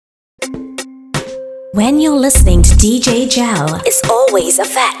When you're listening to DJ Gel, it's always a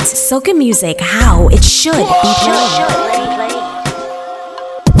fact. Soca music, how it should be played.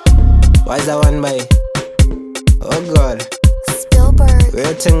 Why is that one by? Oh God. Spielberg.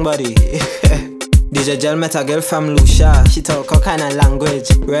 Real thing, buddy. DJ Gel met a girl from Lucia. She talk all kind of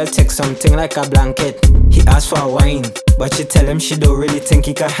language. Real take something like a blanket. He asked for a wine, but she tell him she don't really think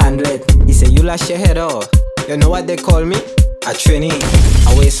he can handle it. He say, you lash your head off. You know what they call me? A trainee,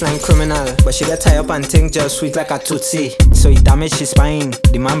 a waistline criminal. But she get tied up and think just sweet like a tootsie. So he damaged his spine.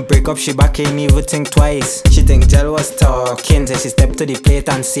 The man break up, she back ain't even think twice. She think Gel was talking, so she step to the plate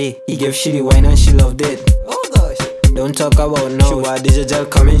and say he gave she the wine and she loved it. Oh gosh. Don't talk about now. She want DJ Gel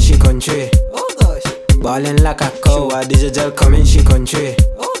come in she country. Oh gosh. Ballin' like a cow. She want DJ Gel come in she country.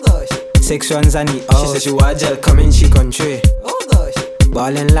 Oh gosh. 6 runs and he out. She say she want Gel come in she country. Oh gosh.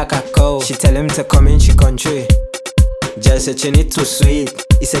 Ballin' like a cow. She tell him to come in she country. Gel said she need too sweet.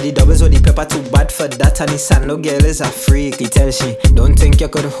 He said the doubles with the pepper too bad for that, and he said no girl is a freak. He tell she, don't think you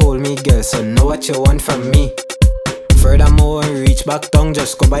could hold me, girl, so know what you want from me. Furthermore, when you reach back down,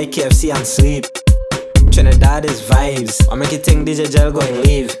 just go buy KFC and sleep. Trinidad is vibes, I make you think DJ Gel go and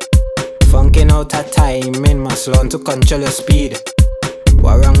leave. Funkin' out her timing, must learn to control your speed.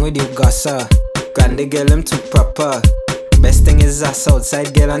 What wrong with you, Gossa? Grande girl, him too proper. Best thing is a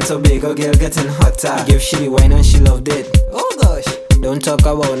Southside girl and Tobago girl getting hotter. He give she the wine and she loved it. Oh gosh. Don't talk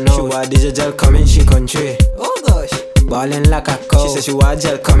about now. She want DJ Gel come in she country. Oh gosh. Ballin' like a cow. She said she want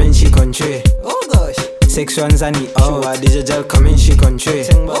Gel come in she country. Oh gosh. 6 runs and he out. She want DJ Gel come in she country.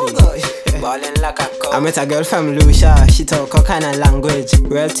 Oh gosh. Ballin' like a cow. I met a girl from Lucia. She talk all kind of language.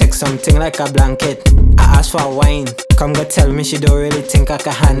 Real take something like a blanket. I asked for a wine. Come go tell me she don't really think I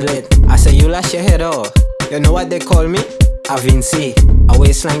can handle it. I say you lash your head off. You know what they call me? A Vincy, a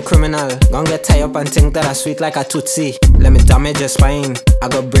waistline criminal. Gon' get tied up and think that I sweet like a tootsie. Let me damage your spine. I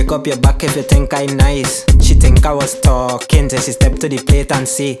go break up your back if you think I nice. She think I was talking till she step to the plate and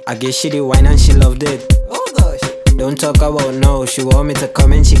see I gave she the wine and she loved it. Oh gosh. Don't talk about now. She want me to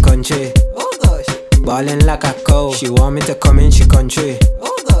come in she country. Oh gosh. Ballin' like a cow. She want me to come in she country.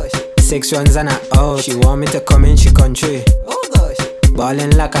 Oh gosh. 6 runs and a out. She want me to come in she country. Oh gosh.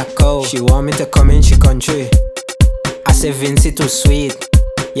 Ballin' like a cow. She want me to come in she country. I say Vincy too sweet.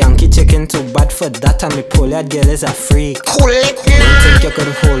 Yankee chicken too bad for that, and me Poliad girl is a freak. Don't think you could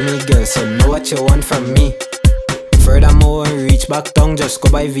hold me, girl, so know what you want from me. Furthermore, when you reach back down, just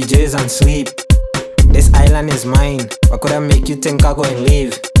go buy VJs and sleep. This island is mine. What could I make you think I go and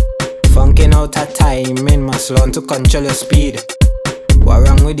leave? Funkin' out her timing, must learn to control your speed. What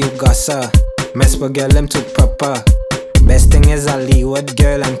wrong with you, Gossa? Mess with girl, them too proper. Best thing is a Leeward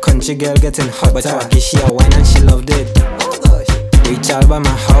girl and country girl getting hotter. But I give she a wine and she loved it. Oh gosh. Reach out by my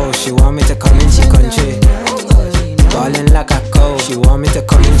house, she want me to come in she country. Oh gosh. Ballin' like a cow, she want me to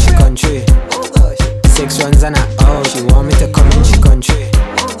come in she country. Oh gosh. 6 runs and a out, she want me to come in she country.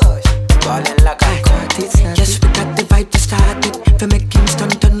 Oh gosh. Ballin' like a cow. Yes, we got the vibe to start it. For make Kingston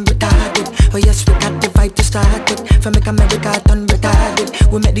turn retarded. Oh yes, we got the vibe to start it. For make America turn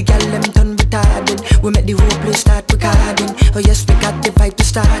retarded. We make the gal them turn retarded. We make the whole place start recording. Oh yes, we got the vibe to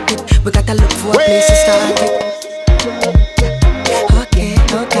start it. We gotta look for a place to start it. Okay,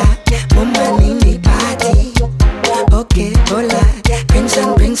 okay, woman in the party. Okay, hola, prince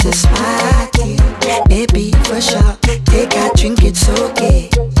and princess party. Baby, for sure, take a drink, it's okay.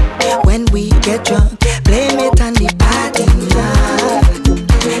 When we get drunk, blame it on the party now.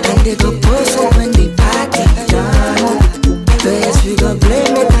 And they go post it when the party done. So yes, we go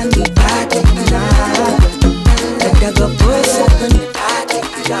blame it on the party now. And they go post it when the party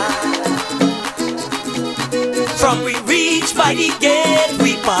done. From we reach by the gate,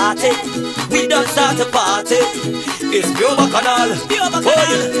 we party. We don't start a party. It's pure bacchanal,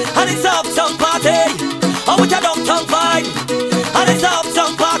 and it's uptown party. Oh, with a downtown vibe, and it's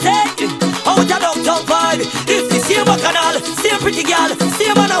uptown party. Oh, with a downtown vibe. It's the same bacchanal, same pretty girl,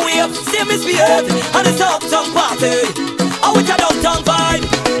 same man a wave, same misbehave, and it's uptown party. Oh, with a downtown vibe.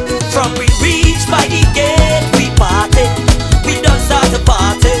 From we reach by the gate, we party. We don't start a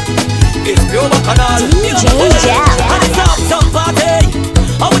party. It's pure bacchanal, and it's uptown party.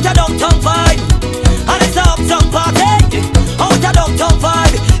 Oh, with a downtown vibe, and it's uptown party. Oh, with a downtown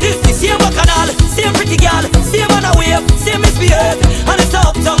vibe. It's the same bacchanal, same pretty girl, same man a wave, same misbehave, and it's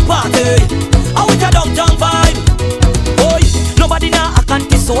uptown party. Oh, with a downtown vibe. Boy, nobody now a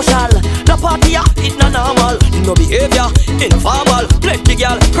anti-social. The party it not normal. No behavior, informal. Plenty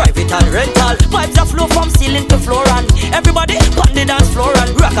girl, private and rental. Vibes a flow from ceiling to floor, and everybody on the dance floor and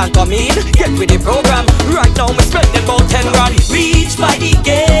rock and come in. Get with the program. Right now we spending about 10 grand. Reach by the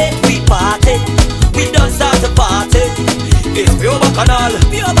gate, we party. We don't start the party. It's pure bacchanal,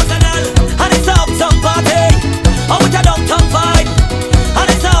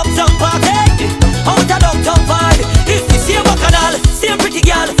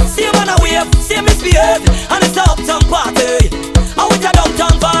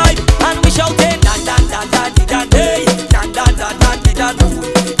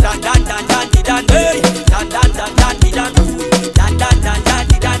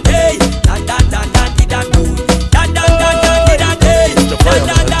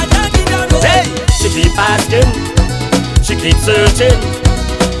 searching,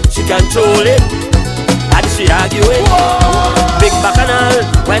 she controlling, and she arguing. Big bacchanal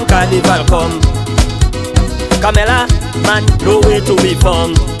when carnival come. Camilla, man, nowhere to be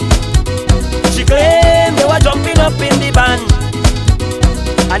found. She claimed they were jumping up in the band,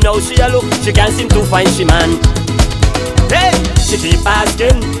 and now she a look, she can't seem to find she man. Hey, she keep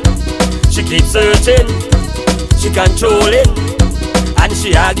asking, she keep searching, she controlling, and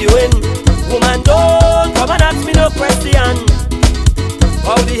she arguing. Woman, don't come and ask me no question.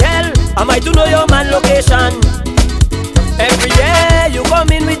 How the hell am I to know your man location? Every year you come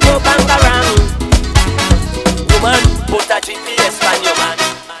in with your bangarang. Woman, put a GPS on your man.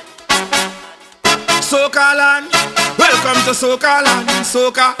 Soca land, welcome to Soca land.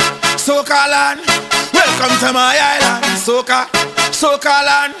 Soca, Soca land, welcome to my island. Soca, Soca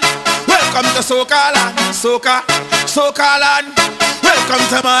land, welcome to Soca land. Soca, Soca land, welcome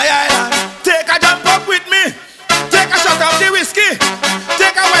to my island. Take a jump up with me, take a shot of the whiskey,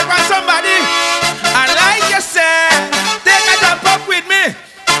 take a wipe on somebody, and like you said, take a jump up with me,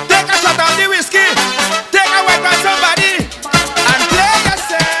 take a shot of the whiskey, take a wipe on somebody, and play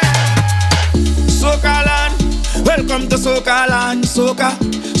yourself. Soca land, welcome to Soca land. Soca,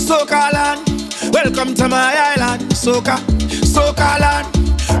 Soca land, welcome to my island. Soca, Soca land,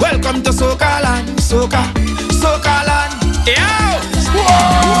 welcome to Soca land. Soca, Soca land. Yo!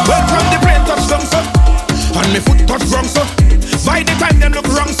 Welcome the plane touch down so, and me foot touch wrong so. By the time them look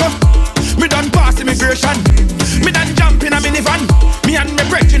wrong so, me done pass immigration. Me done jump in a minivan. Me and me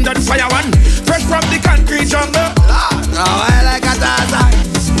brethren done fire one. Fresh from the concrete jungle. Now I like a Tarzan.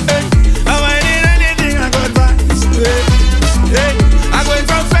 Hey, I need anything I got vibes. Hey, I'm going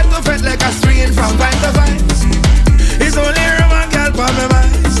from fed to fed like a swinging from vine to vine. It's only room and girl for me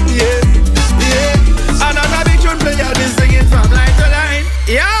mind. Yeah, yeah. Another big tune play out this singing from line to line.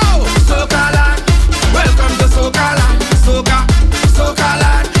 Yo, Soca land, welcome to Soca land. Soca, Soca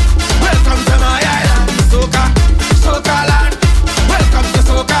land, welcome to my island. Soca, Soca land, welcome to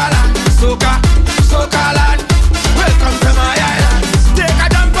Soca land. Soca, Soca land, welcome to my island. Take a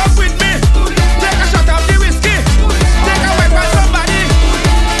jump up with me, take a shot of the whiskey, take a wipe on somebody,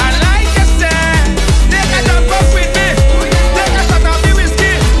 and like you said, take a jump up with me, take a shot of the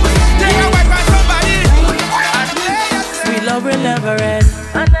whiskey, take a wipe on somebody, and play yourself. Sweet love will never end.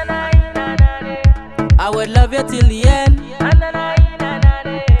 I would love you till the end.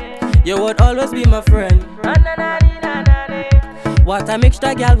 You would always be my friend. What a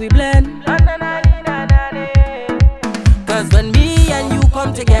mixture, girl, we blend. Cause when me and you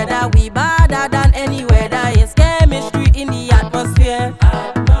come together, we better than any weather. It's chemistry in the atmosphere.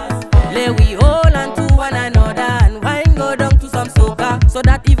 Lay we hold on to one another and wine go down to some soca, so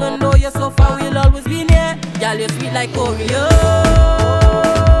that even though you're so far, we'll always be near. Girl, you're sweet like Oreo.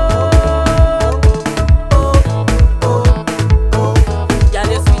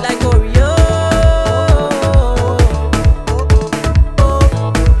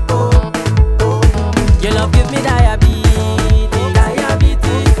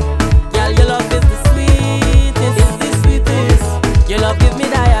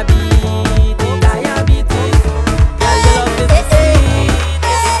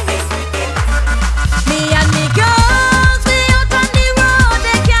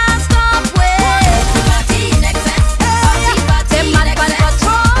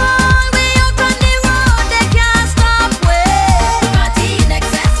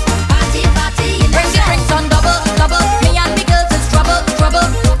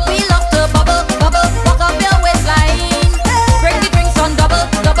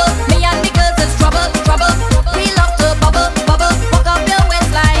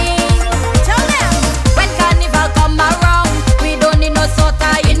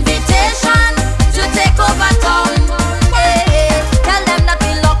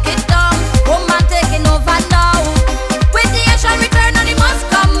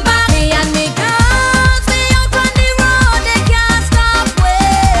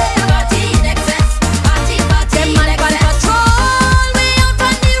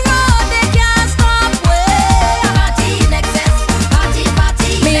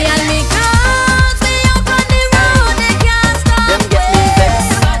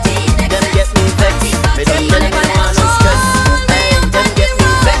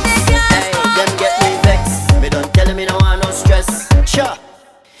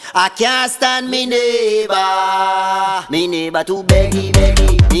 I can't stand me neighbor too beggy,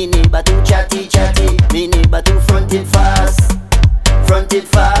 me neighbor too chatty, me neighbor too front it fast.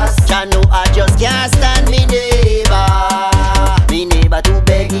 I know I just can't stand me neighbor too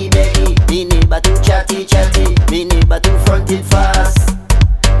beggy, me neighbor too chatty, me neighbor too front it fast.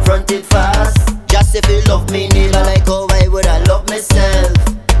 Just if you love me neighbor like how I would I love me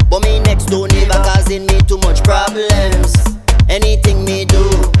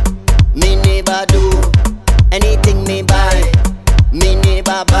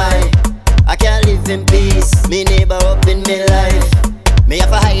a buy. I can't live in peace. Me neighbor up in me life. Me have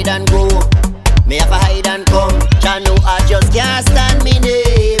to hide and go. Me have to hide and come. Jah know I just can't stand me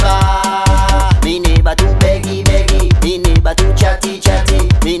neighbor. Me neighbor too beggy beggy. Me neighbor too chatty chatty.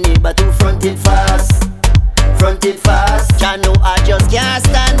 Me neighbor too fronted fast. Fronted fast. Jah know I just can't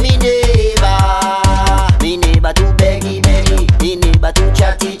stand me neighbor. Me neighbor too beggy beggy. Me neighbor too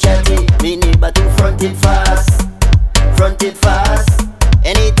chatty chatty. Me neighbor too fronted fast. Fronted fast.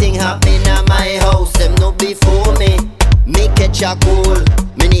 Anything happening at my house, them no before me. Me catch a cold,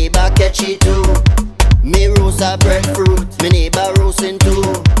 me neighbor catch it too. Me roast a breadfruit, me neighbor roasting too.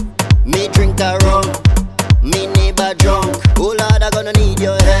 Me drink a rum, me neighbor drunk. Oh Lord, I gonna need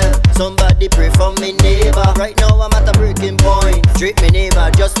your help. Somebody pray for me neighbor. Right now I'm at a breaking point. Treat me neighbor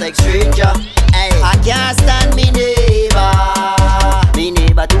just like stranger. Ay, I can't stand me neighbor. Me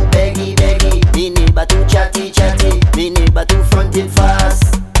neighbor too beggy beggy. Me neighbor too chatty chatty. Me neighbor too fronted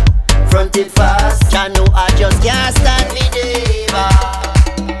fast. Fronted fast. Jah know I just can't stand me neighbor.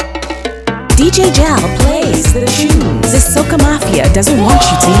 DJ Jal plays the tunes this Soca Mafia doesn't want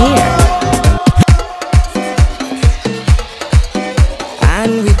you to hear.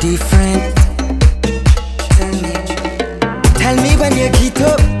 And we different. Tell me when you get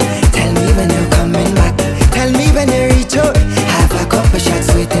up. Tell me when you're coming back. Tell me when you reach up. Have a couple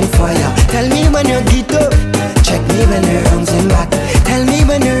shots waiting for you. Tell me when you get up. Check me when you're bouncing back. Tell me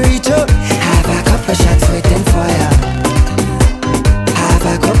when you reach up. Have a couple shots waiting for you. Have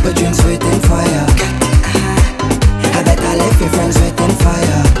a couple drinks waiting for you. I bet I left your friends waiting for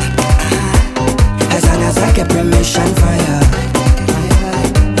you. As long as I get permission for you.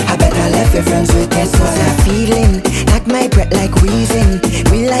 I bet I left your friends waiting for you. I'm feeling like my breath like wheezing.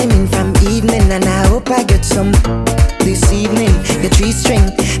 Real I'm in from evening. And I hope I get some this evening. Your 3-string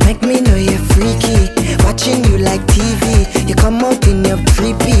make me know you're freaky. Watching you like TV. You come out in your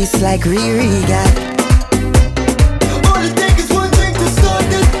 3-piece like Riri got. All it takes is one drink to start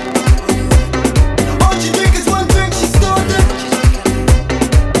it. All she drink is one drink, she started.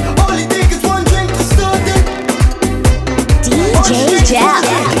 All it takes is one drink to start it. DJ Jal.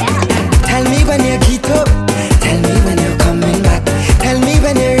 Tell me when you get up. Tell me when you're coming back. Tell me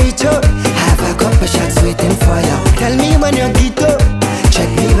when you reach up. Have a couple shots waiting for you. Tell me when you get up. Check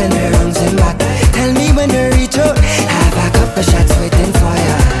me when you're bouncing back. Tell me when you reach up. Have a couple shots waiting for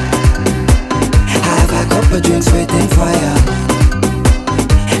you. Have a couple drinks waiting for you.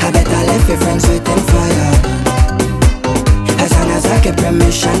 I bet I left your friends waiting for you. As long as I get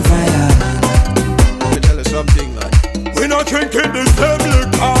permission for you. Let me tell you something, man. We're not drinking the same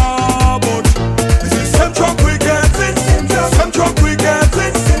liquor, but it's the same truck we get it. Same truck we get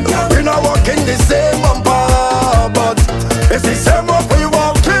it. We're not walking the same bumper, but it's the same walk we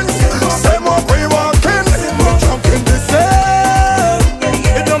walking. Same walk we walking. We're drinking the same.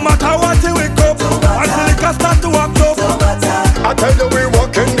 It don't matter what you wake up until it can start to act up. I tell you we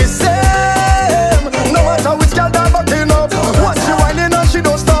walking the same. No matter which girl that backing up. Once she whining and she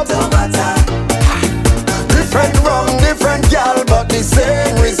don't stop. Different rum, different gal, but the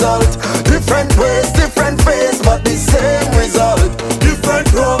same result. Different waist, different face, but the same result. Different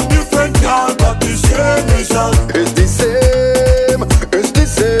rum, different gal, but the same result. It's the same, it's the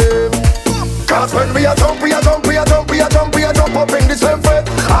same. Cause when we a jump, we a jump, we a jump, we a jump, we a jump up in the same fit.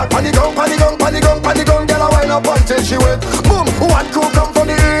 All panic gun, panic gun, panic gun, panic gun. Girl a wind up until she wet. Boom, one crew come from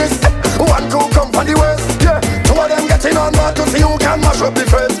the east, one crew come from the west. Yeah, two of them getting on mad to see who can mash up the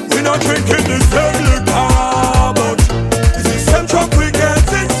fest. We not drinking the same liquor, but it's the same truck we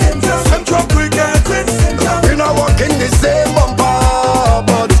get it. Same truck we get it. We not walking the same bumper,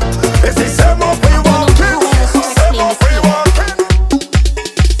 but it's the same up we walking. Same up we walking.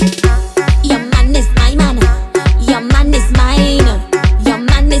 Your man is my man. Your man is mine. Your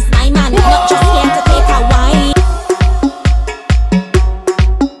man is my man. Not just here to take a wine.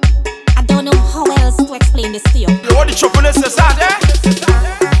 I don't know how else to explain this to you. You want the chocolate, eh?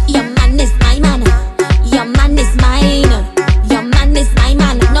 Your man is my man.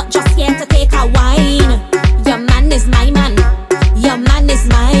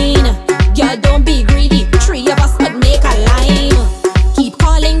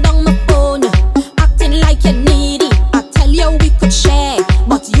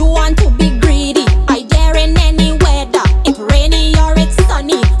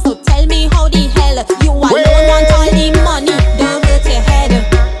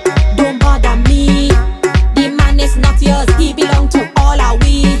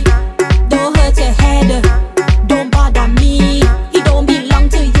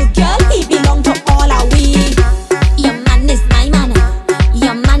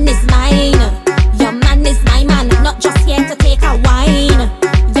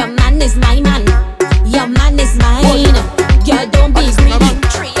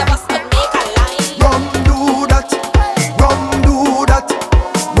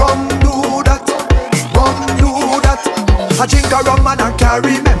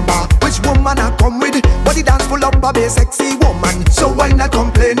 man I come with. Body dance full up a bass, sexy woman. So why not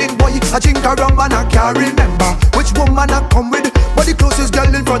complaining, boy? I drink a rum and I can't remember which woman I come with. But the closest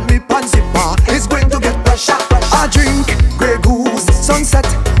girl in front me, pansy bar, is going to get pressure. I drink Grey Goose, Sunset,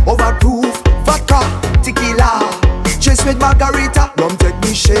 Overproof, vodka, tequila, chase with margarita. Rum take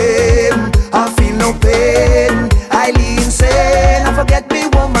me shame, I feel no pain. I lean insane, I forget me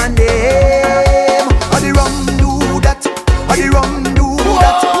woman name. I the rum do that, I the rum do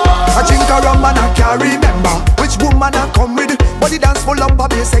that. I drink a rum and I can't remember which woman I come with. Body dance full up, I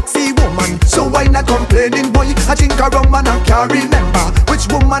be a sexy woman. So why not complaining, boy? I drink a rum and I can't remember which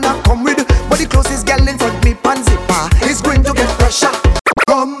woman I come with. But the closest girl in front me, pansy bar, is going to get pressure.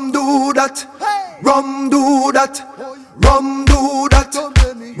 Rum do that, rum do that, rum do that,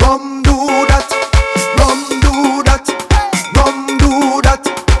 rum do that, rum do that, rum do that,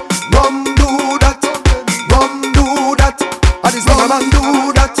 rum do that, rum do that. And this rum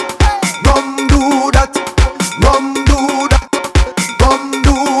do that, rum do that, rum do that, rum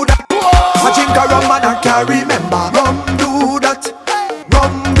do that. I drink a rum and I can't remember. Rum do that,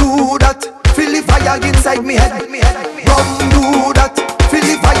 rum do that. Feel the fire inside me head. Rum do that, feel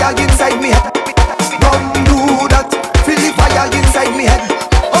the fire inside me head. Rum do that, feel the fire inside me head.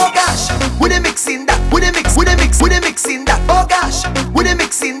 Oh gosh, we dey mixing that, we dey mix, we dey mix, we dey mixing that. Oh gosh, we dey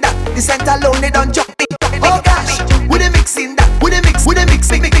mixing that. The scent alone they don't jump me. Oh gosh, we dey mixing that, we dey mix, we dey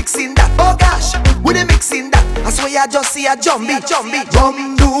mixing that. Oh gosh, we dey mixing that. I swear I just see a jumbie.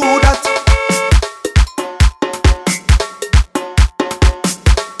 Rum do that.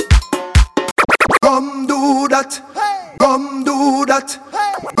 Rum do that, rum do that,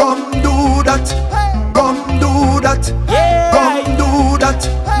 rum do that, rum do that, rum do that,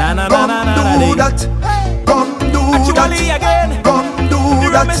 rum do that, rum do that, again, rum do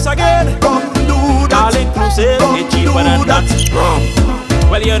that, again, rum do that, all inclusive, it's cheaper than that.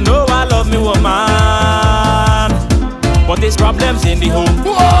 Well, you know I love me woman, but there's problems in the home.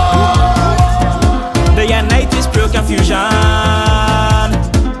 Day and night is pure confusion,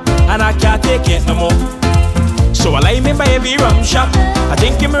 and I can't take it no more. So I lie me by every rum shop. I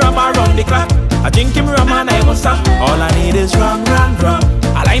drink him rum around the clock. I drink him rum and I won't stop. All I need is rum, rum, rum.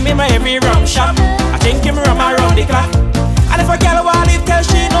 I lie me by every rum shop. I drink him rum around the clock. And if a girl want live tell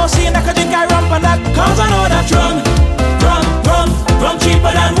she no see, I can drink a rum and that. Cause I know that rum, rum, rum, rum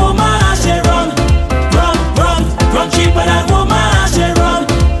cheaper than woman. I say rum, rum, rum, rum cheaper than woman. I say rum,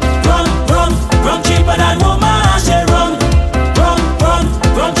 rum, rum, rum cheaper than woman. I say rum, rum, rum,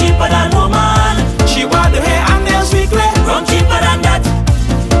 rum cheaper than woman. She want the hair and nails weekly. Rum cheaper than that.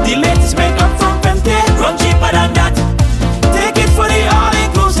 The latest makeup from Fenty. Rum cheaper than that. Take it for the all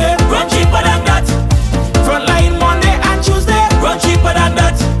inclusive. Rum cheaper than that. Frontline Monday and Tuesday. Rum cheaper than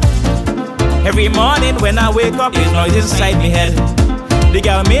that. Every morning when I wake up, there's noise inside me head. The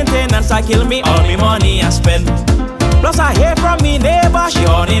girl maintenance I kill me, all me money I spend. Plus I hear from me neighbor, she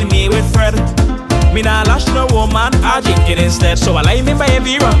owning me with Fred. Me nah lash no woman, I drink it instead. So I lie me by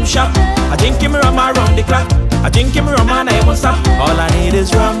every rum shop. I drink him rum around the clock. I drink him rum and I won't stop. All I need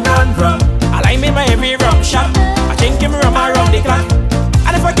is rum, rum, rum. I lie me by every rum shop. I drink him rum around the clock.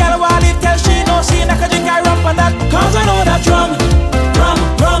 And if a girl want live tell she no see, I can drink a rum and that. Cause I know that rum, rum,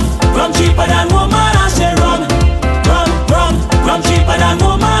 rum, rum cheaper than woman. I say rum, rum, rum, rum cheaper than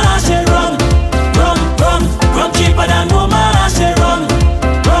woman. I say rum, rum, rum, rum cheaper than woman. I say rum,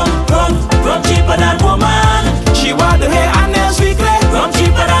 rum, rum, rum cheaper than woman. She want the hair and nails weekly. Rum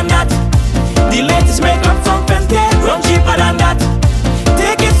cheaper than that. The latest makeup from Fenty. Rum cheaper than that.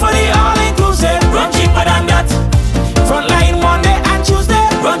 Take it for the all inclusive. Rum cheaper than that. Frontline Monday and Tuesday.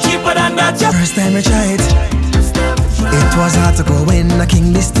 Rum cheaper than that. First time I tried, it was hard to go in. A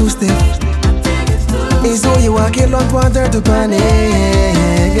king this too stiff. It's though you walk in long water to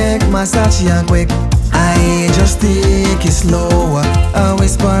panic. Massage and quick. I just take it slow. I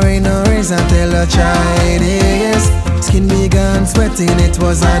whisper in her ears until I tried this. Skin began sweating, it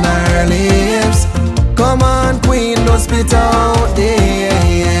was on her lips. Come on queen, don't spit out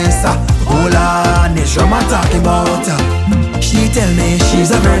this. Hold on, it's what I'm talking about. She tell me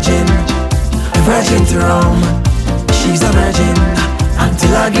she's a virgin to rum. She's a virgin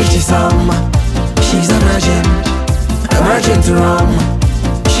until I give she some. She's a virgin to rum.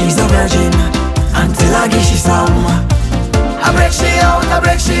 She's a virgin until I give she some. I break she out, I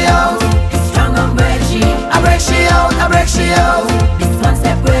break she out. Strong and break she. I break she out, I break she out. This one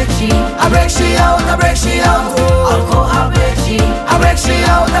step break she. I break she out, I break she out. Alcohol break she. I break she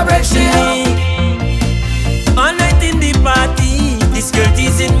out, I break she out. All night in the party, this girl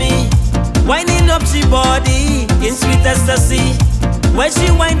teasing me, winding up she body in sweet ecstasy. When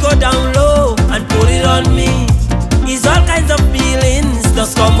she wine go down low and put it on me, it's all kinds of feelings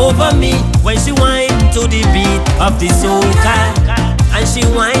just come come over me when she whine to the beat of the soca. And she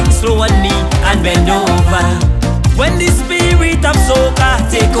whine slow on me and bend over. When the spirit of soca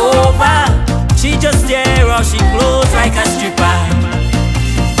take over, she just tear off she clothes like a stripper.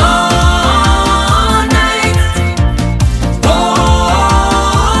 All night,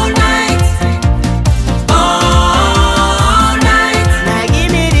 all night, all night. Now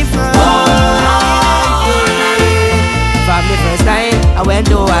give me the fun. From the first time I went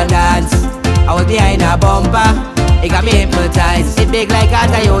to a dance, I was behind a bumper. It got me hypnotized. It big like a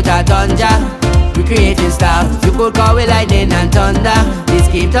Toyota Tundra. We creating stuff. You could call it lightning and thunder. This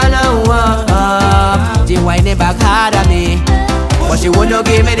keep turning up. She whining back hard at me, but she wouldn't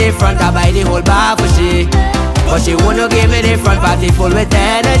give me the front. I buy the whole bar for she. But she wouldn't give me the front. Party full with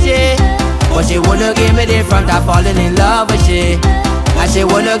energy. But she wouldn't give me the front. I'm falling in love with she. And she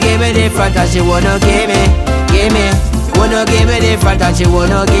wouldn't give me the front. And she wouldn't give me. Wouldn't give me the front. And she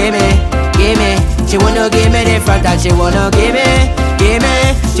wouldn't give me. She wouldn't give me the front. And she wouldn't give me.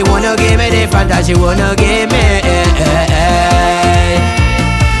 She wouldn't give me the front. And she wouldn't give me.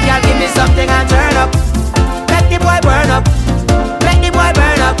 Y'all give me something and turn up. Make the boy burn up. Make the boy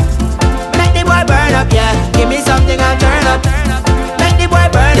burn up. Make the boy burn up, yeah. Give me something and turn up. Make the boy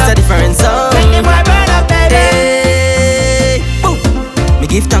burn up. It's a different song. Make the boy burn up, baby. Hey, boom. Me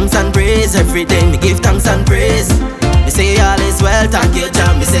give thanks and praise every day. Me give thanks and praise. Me say all is well, thank you,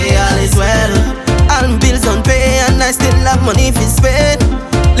 John. Me say all is well. All my bills don't pay and I still have money for spend.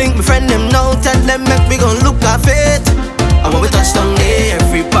 Link my friend them now, tell them make we gon' look at it. And when we touch down there,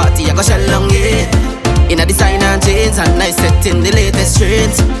 every party I go shell long, yeah. In a designer jeans and I set in the latest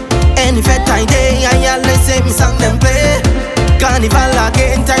trends. Any fed time day, I always say me song them play. Carnival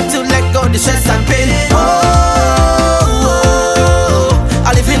again, time to let go the stress and pain. Oh,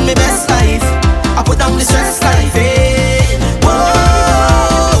 I live in my best life. I put down the stress life, eh. Whoa,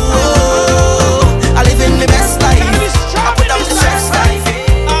 I live in my best life. I put down the stress life,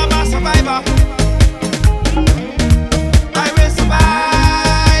 eh. I'm a survivor. I will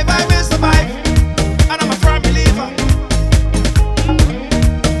survive, I will survive. And I'm a firm believer.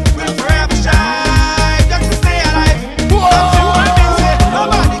 We'll forever strive just to stay alive.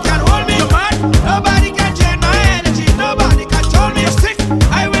 Nobody can hold me, man. Nobody can drain my energy. Nobody can hold me sick.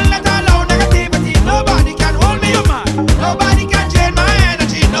 I will let alone negativity. Nobody can hold me, man. Nobody can drain my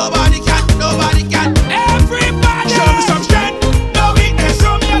energy. Nobody can. Everybody show me some strength. No weakness,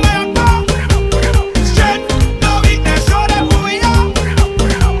 show me a lion power. Strength, no weakness, show them who we are.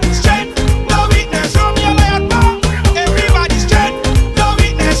 Strength, no weakness, show me a lion power. Everybody strength, no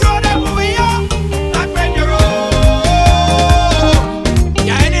weakness, show them who we are. And when you roll,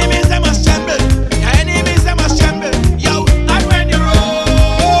 your enemies they must tremble. Your enemies they must tremble. Yo, and when you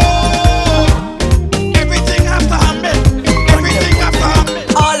roll, everything have to humble. Everything have to humble.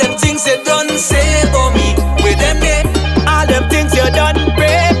 All them things you done say about me, with them there. All them things you done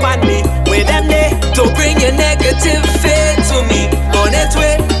pray on me, with them there. To bring your negative faith to me, on its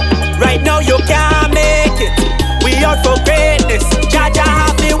way. Right now you can't make it. We out for greatness. Jaja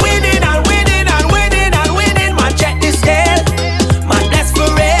have me winning and winning and winning and winning. Man, check the scale. Man, bless for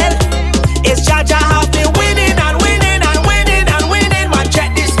real. It's Jaja have me winning and winning and winning and winning. Man,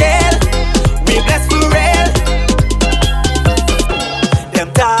 check the scale. We bless for real. Them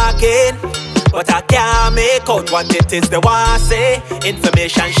talking, but I can't make out what it is they want say.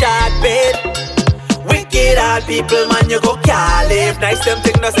 Information short bit. Wicked hard people, man, you go can't live. Nice them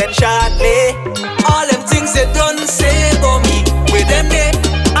thing no send shortly. All them things you done say about me, with them there.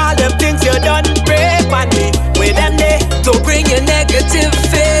 All them things you done pray on me, with them there. To bring your negative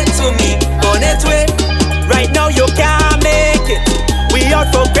faith to me, on its way. Right now you can't make it. We out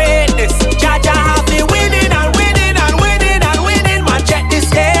for greatness. Jaja have me winning and winning and winning and winning. Man, check the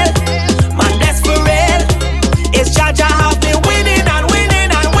scale. Man, that's for real. It's Jaja have me winning and winning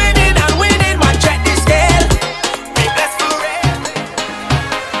and winning and winning. Man, check the scale. We bless for real.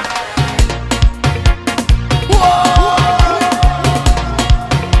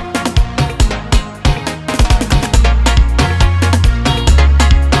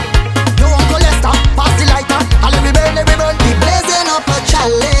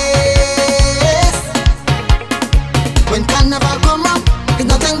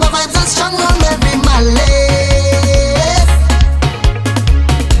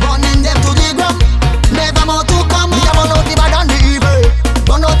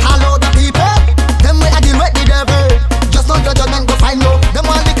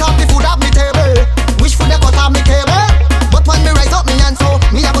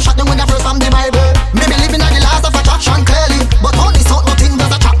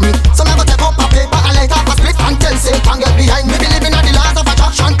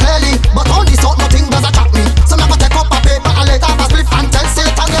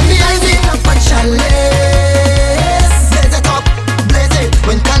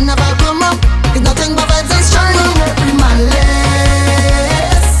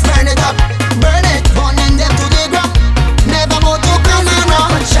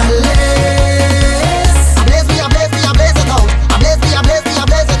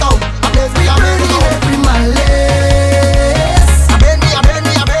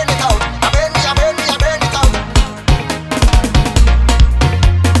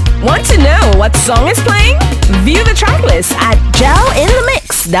 Song is playing? View the track list at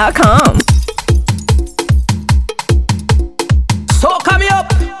gelinthemix.com. Soca me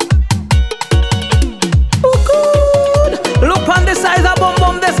up. Oh good. Look on the size of bum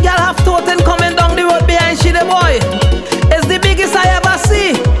bum. This girl have toten coming down the road behind she the boy. It's the biggest I ever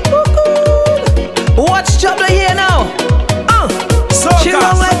see. Oh good. Watch trouble here now. She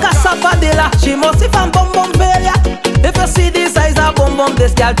run like a sapadilla. She must be from bum bum failure. If you see the size of bum bum,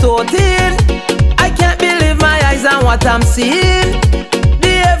 this girl toten. I can't believe my eyes and what I'm seeing.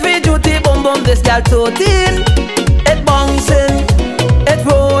 The heavy duty bum bum, this girl toten. It bouncing, it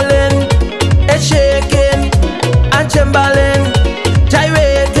rolling, it shaking and trembling,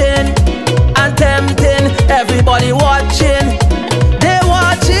 gyrating and tempting. Everybody watching, they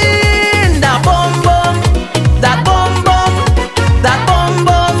watching that bum bum, that bum bum, that bum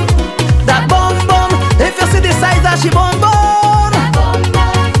bum, that bum bum. If you see the size that she bum bum,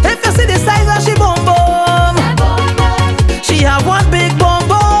 if you see the size that she bum bum, she have one big bum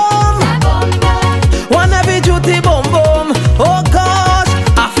bum, one heavy duty bum bum. Oh gosh,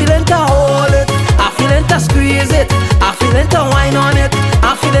 I feeling to hold it, I feeling to squeeze it, I feeling to whine on it,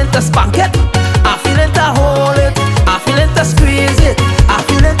 I feeling to spank it, I feeling to hold it, I feeling to squeeze it, I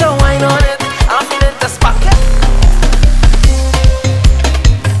feeling to whine on it, I feeling to spank it.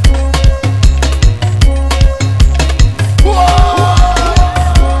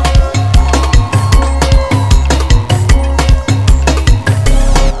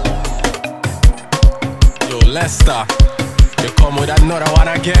 Yo, Lester, you come with another one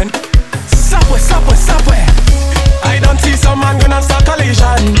again? Sapwe. I don't see some man gonna start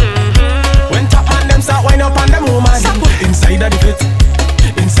collision. When top man them start wind up on them woman. Inside of the fit,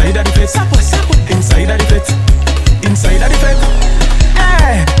 inside of the fit. Inside of the fit, inside of the fit.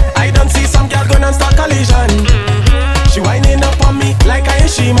 Hey, I don't see some girl gonna start collision. She winding up on me like I ain't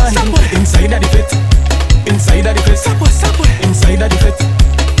she man. Inside of the fit, inside of the fit. Inside of the fit,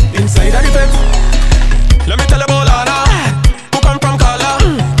 inside of the fit. Let me tell you about Lana, who come from Kala,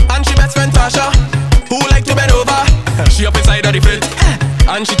 and she best friend Tasha, who like to bend over. She up inside of the fit,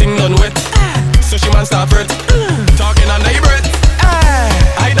 and she think done wet, so she man start fret, talking under the breath.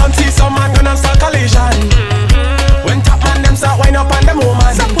 I don't see some man gonna start collision. When top man them start wind up on them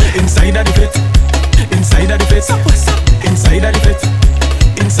woman. Inside of the fit, inside of the fit, inside of the fit,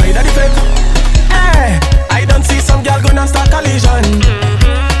 inside of the fit. I don't see some girl gonna start collision.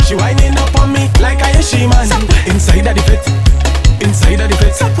 She winding up on me like I ain't she man. Inside of the fit, inside of the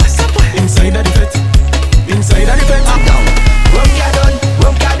fit, inside of the fit, inside of the fit. I'm down. Rum ya done.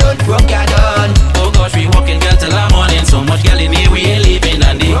 Oh gosh, we walking girl till the morning. So much girl in here, we ain't leaving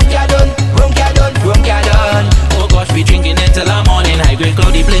and the rum ya done. Oh gosh, we drinking it till the morning. High grade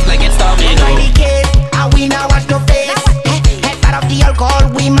cloudy place like it's storming. And we now watch no face. Head out of the alcohol,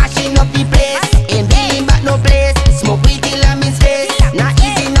 we mashing up the place. Ain't being but no place. Smoke weed till I'm in space. Not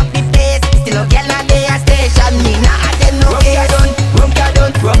easing up the pace. Still a girl at the station. Me not at them no case.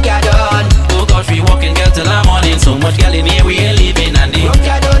 Rum ya done. Oh gosh, we walking girl till the morning. So much girl in here, we ain't leaving and the rum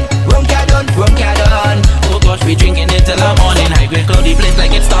ya done. Oh gosh, we drinking it till the morning. High grade cloudy place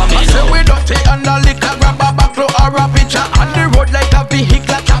like it's storming. I say we don't take on the liquor, grab a buckle or a picture on the road like a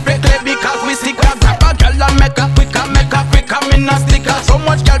vehicle traffic light because we stick a grab a girl and make a quicker, me not sticker. So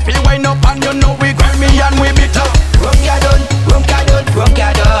much girl feel wind up and you know we grimy and we bitter. Rum ya done.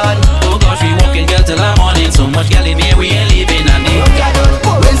 Oh gosh, we walking girl till the morning. So much girl in here, we ain't leaving and the rum ya done.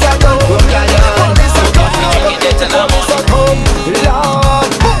 Oh gosh, we drinking it till the morning.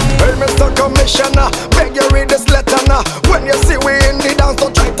 Lord, hey Mr. Commissioner, beg you read this letter now. When you see we in the dance,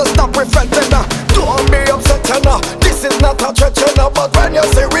 don't try to stop we fretting now. Don't be upset now, this is not a threat now. But when you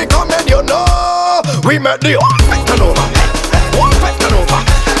see we coming, you know we make the whole fight turn over. Whole fight turn over.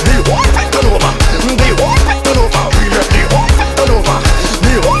 The whole fight turn over. The whole fight turn over. We make the whole fight turn over.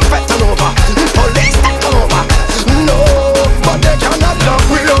 The whole fight turn over. Police turn over. No, but they cannot lock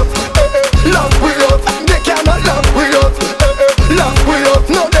we up. Lock we up. They cannot lock we up. Lock we up.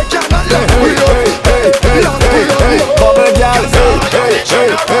 No, they cannot lock we up. Lock we up. Bubble girl.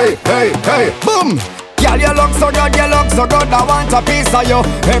 Hey. Boom. Girl, you look so good, I want a piece of you.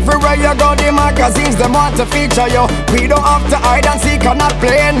 Everywhere you go, the magazines, them want to feature you. We don't have to hide and seek, I'm not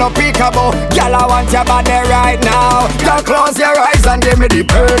playing no peekaboo. Girl, I want your body right now. Girl, close your eyes and give me the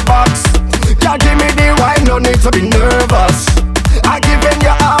bird box. Girl, give me the wine, no need to be nervous. I giving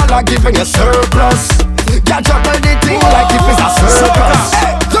you all, I giving you surplus. Girl, juggle the thing like if it's a circus.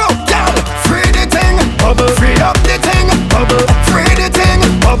 Hey, go, girl, free the thing, bubble, free up the thing, bubble, free the thing,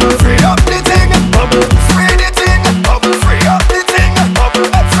 bubble, free up the thing, bubble, free the thing, bubble, free up the thing, bubble,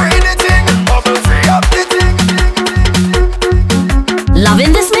 free the thing, bubble, free up the thing.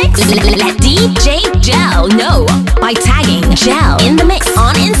 Loving this mix? Let DJ by tagging Gel in the Mix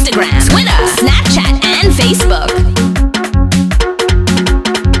on Instagram, Twitter, Snapchat, and Facebook.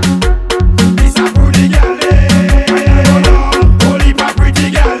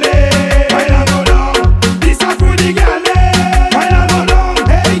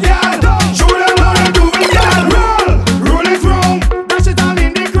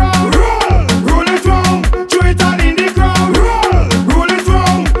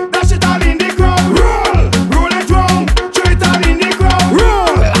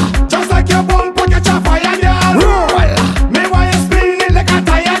 Just like your bumper catch a fire, girl.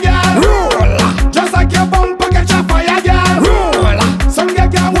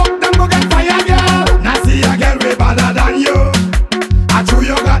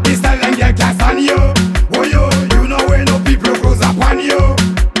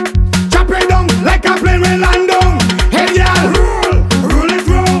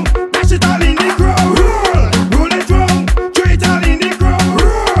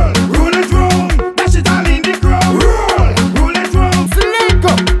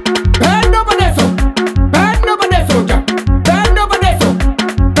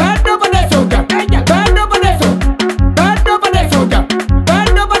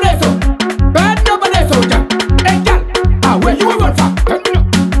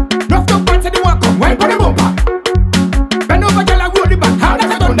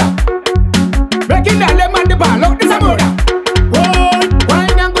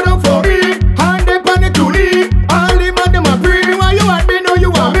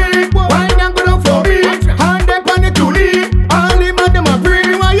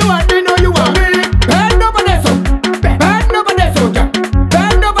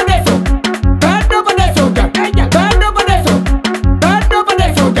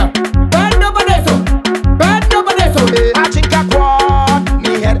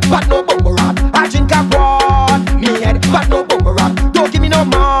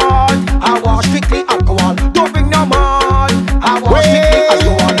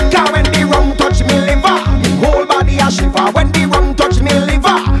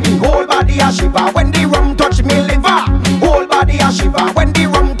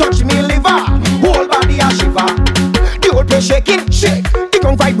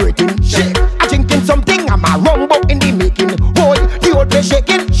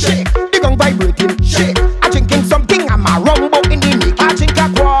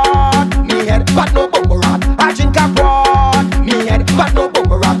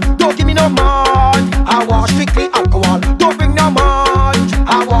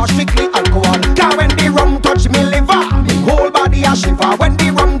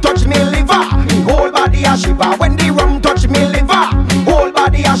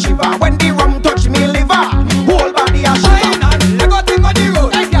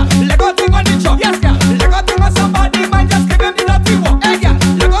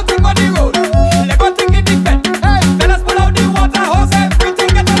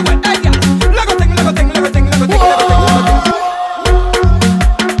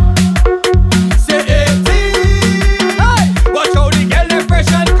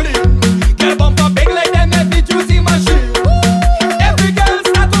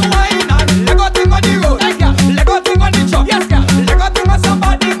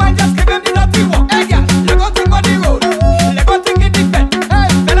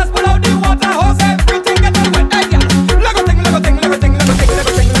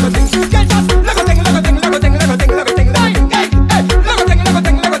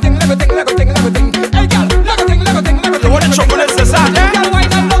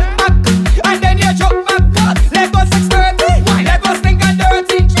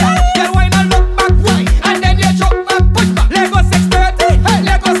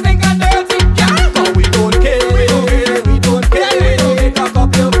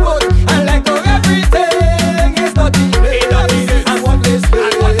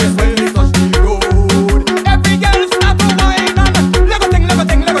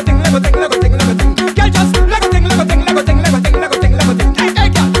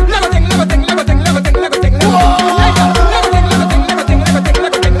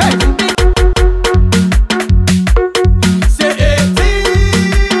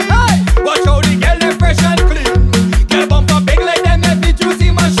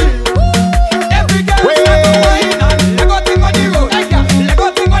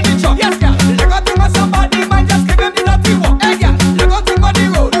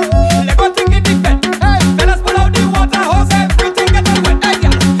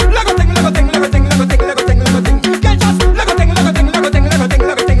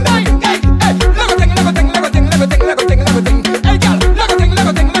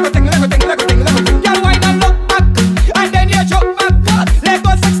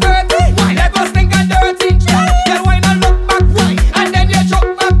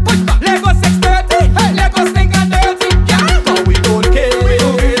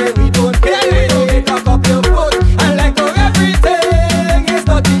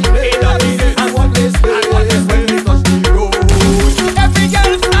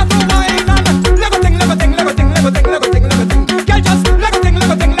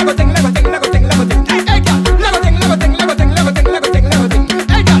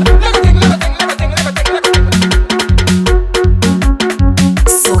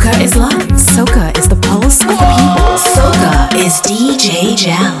 is live. Soca is the pulse of the people. Soca is DJ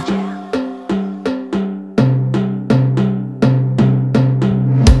Jal.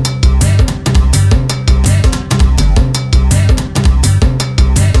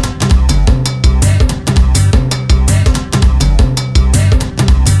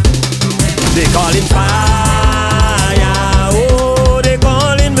 They calling fire, oh, they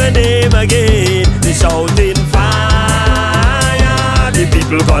calling my name again. They shouting fire, the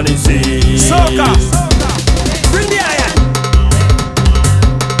people gonna see. Soca, bring the iron.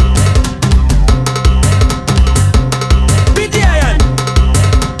 Beat the iron.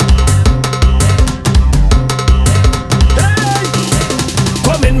 Hey,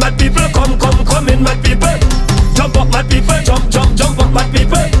 come in, my people, come in, my people. Jump up, my people, jump up, my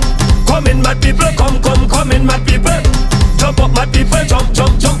people. Come in, my people, come in, my people. Jump up, my people, jump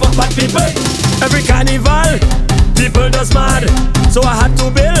up, my people. Every carnival, people just mad, so I had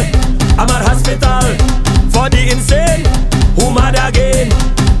to build a mad hospital for the insane who mad again.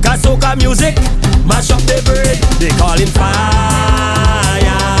 Cause soca music mash up their brain. They calling fire,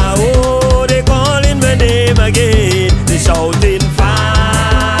 oh, they calling my name again. They shouting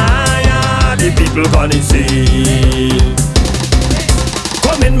fire, the people gonna see.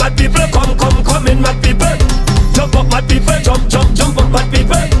 Come in, my people, come in, my people. Jump up, my people, jump up, my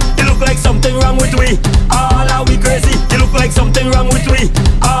people. You look like something wrong with we. All are we crazy? You look like something wrong with we.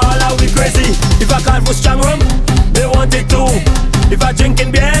 All are we crazy? If I call for strong rum, they want it too. If I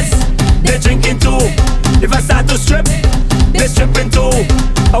drinking beers, they drinking too. If I start to strip, they stripping too.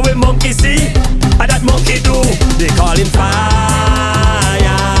 And when monkey see, and that monkey do. They calling fire,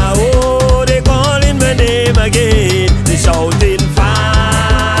 oh, they calling my name again. They shouting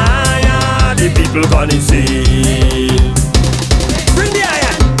fire, the people gonna see. Bring the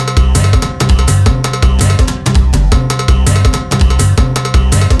iron.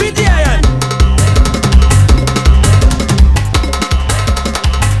 Beat the iron.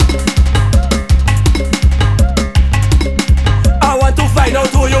 I want to find out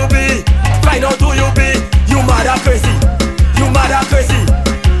who you be. Find out who you be. You mad or crazy? You mad or crazy?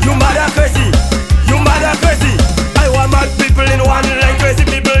 You mad or crazy? You mad or crazy? I want mad people in one line, crazy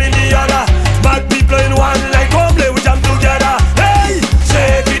people in the other. Mad people in one line, come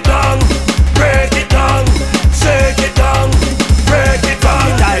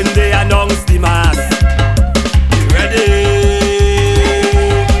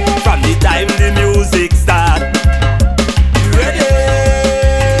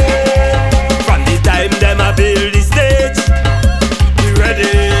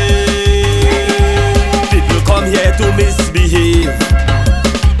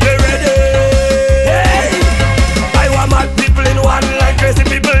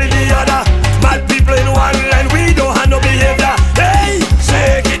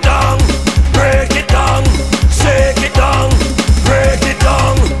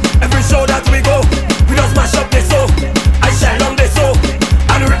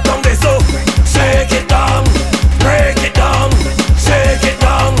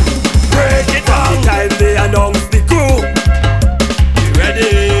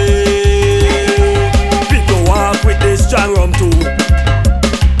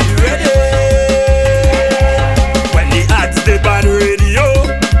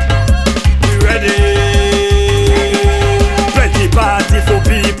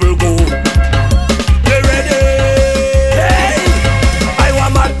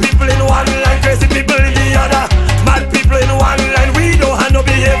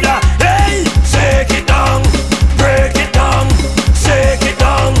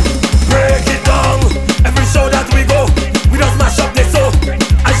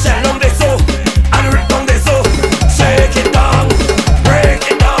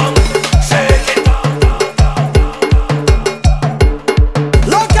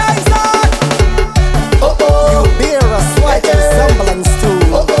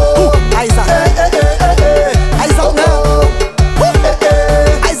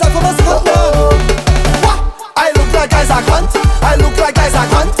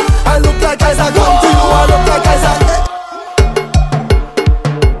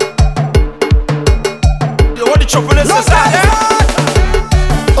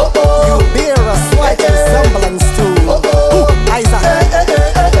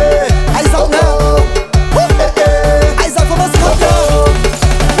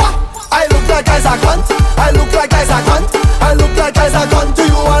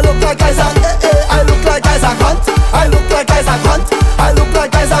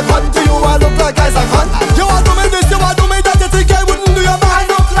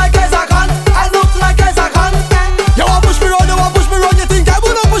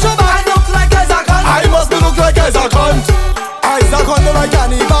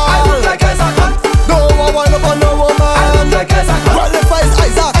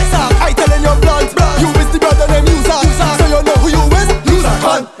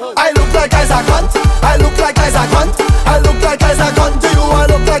cunt. I look like I's a cunt. I look like I's a cunt. I look like I's a cunt to you. I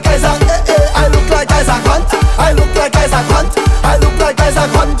look like I's a I look like I's a cunt. I look like I's a cunt. I look like I's a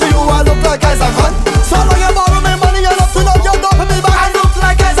cunt to you. I look like I's a cunt. So long you borrow me money enough to know you don't pay me back. I look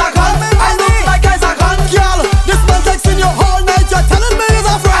like I's a cunt. I look like I's a cunt, girl. This man texting you all night. You're telling me he's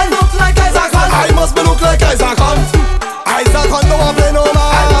a friend. I look like I's a cunt. I must be look like I's a cunt. I's a cunt, don't play no man.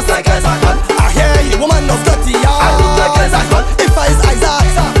 I look like I's a cunt. I hear you, woman no slutty. I look like I's a cunt. If I's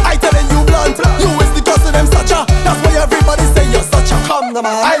I telling you blunt. You is the cause of them such a. That's why everybody say you're such a cum, man.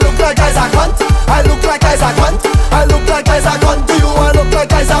 I look like I's a cunt. I look like I's a cunt. I look like I's a cunt to you. I look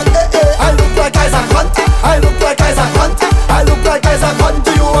like I's a I look like I's a cunt. I look like I's a cunt. I look like I's a cunt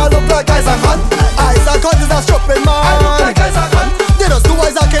to you. I look like I's a cunt. I's a cunt is a shopping man. I look like I's a cunt. They just do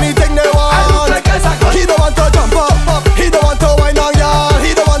Isaac anything they want. I look like I's a cunt. He don't want to jump up. He don't want to wine on y'all.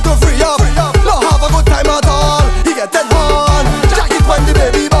 He don't want to free up. No have a good time at all. He get that horn. Jack it when the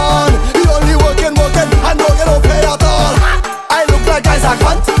baby born. He only working and don't get no pay at all. I look like I's a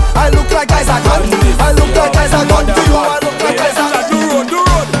cunt. I look like I's a cunt. I look like I's a cunt to you. I look like I's a cunt. The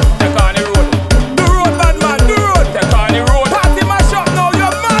road, take on the road. The road, bad man, the road, take on the road. Party mash up now,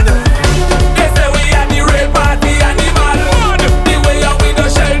 you're mad. They say we are the real party animal. The way up we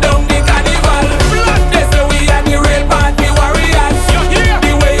don't shell down the carnival. They say we are the real party warriors.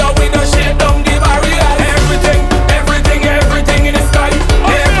 The way up we don't shell down the barriers. Everything in the sky.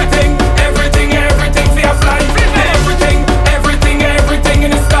 Everything for a fly. Everything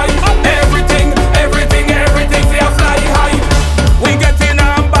in the sky. Everything for a fly high. We getting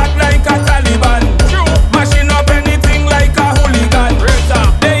on bad like a Taliban. Mashing up anything like a hooligan.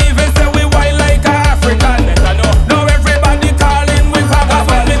 They even say we wild like a African. Now everybody calling with vagabond.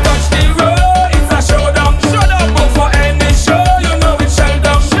 When we touch the road, it's a showdown. Go for any show, you know it's shell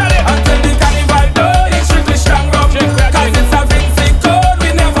down. Until the carnival done, it's strictly strong rum. Cause it's a Vincy code, we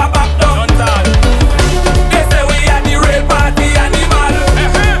never back down. They say we are the real party animal.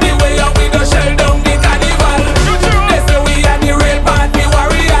 The way up we don't shell down the carnival. They say we are the real party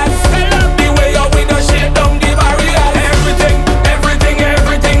warriors. The way up we don't shell down the barriers.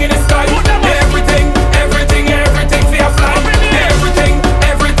 Everything in the sky. Everything for a fly.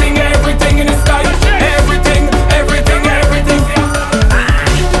 Everything in the sky. Everything for a fly.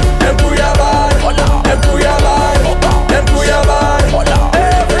 Them booyah bad. Them booyah bad. Them booyah bad.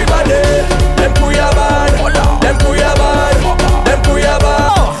 Everybody. Them booyah bad. Them booyah bad. Them booyah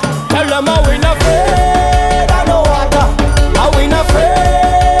bad. Tell them how we not afraid of no water. How we not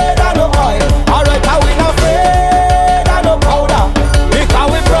afraid of no oil. Alright, how we not afraid of no powder. Because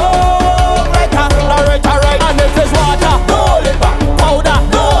we broke like a alright. And if there's water, hold it back. Powder,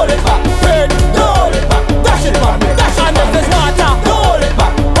 hold it back. Pain, hold it back. Dash it back, dash it. And if there's water, hold it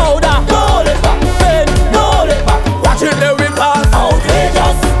back. Powder, hold it back. Pain, hold it back. Watch it let we pass.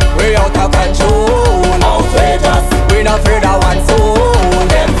 Outrageous, we out of control. Outrageous, we not afraid of one soul.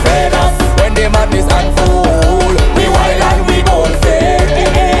 Them afraid us when the madness unfold. We wild and we bold fake.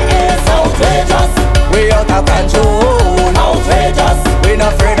 It's outrageous, we out of control. Outrageous, we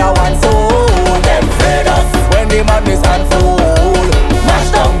not afraid of one soul. Them afraid us when the madness unfold. Mash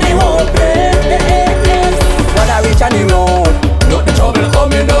down the whole place. When I reach on the road, look the trouble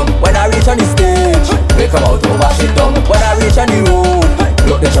coming down. When I reach on the stage, we come out to wash it down. When I reach on the road,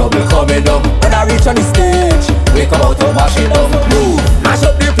 look the trouble coming down. When I reach on the stage, we come out to wash it down. Move, mash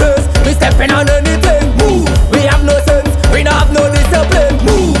up the place. We stepping on anything. Move, we have no sense. We don't have no discipline.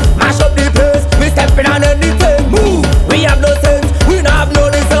 Move, mash up the place. We stepping on anything. Move, we have no sense. We don't have no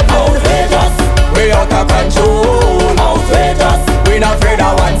discipline. Outrageous, we out of control. Outrageous, we not afraid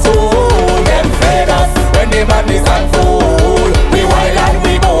of one soul. Them afraid us when the madness unfold. We wild and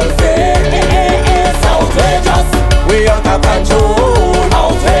we bold fake. It's outrageous, we out of control.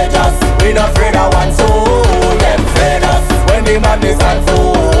 Outrageous, we not afraid of one soul. Them afraid us when the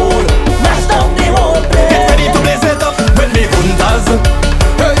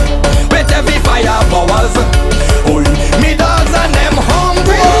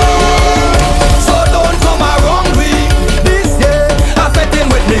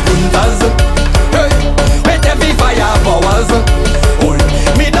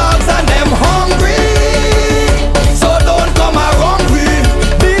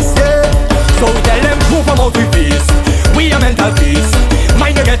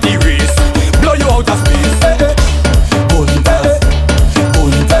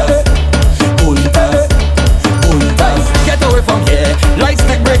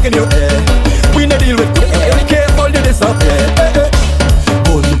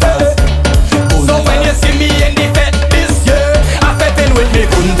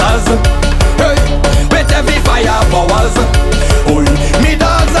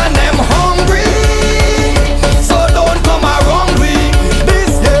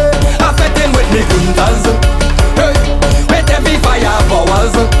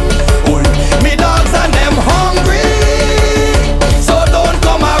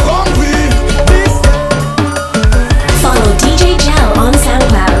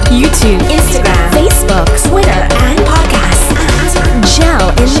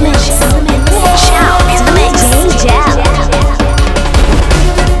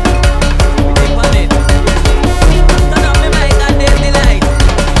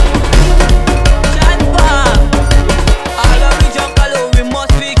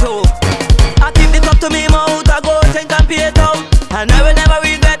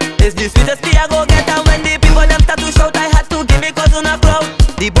It's the sweetest tea I go get. And when the people them start to shout, I had to give me cause on a crowd.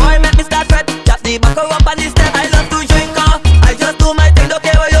 The boy make me start fret, just the back up on the step. I love to drink, I just do my thing, don't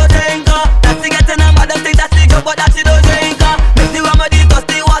care what you think. That's the getting a mad thing, that's the joke, but that's the don't drink. Mix the rum with the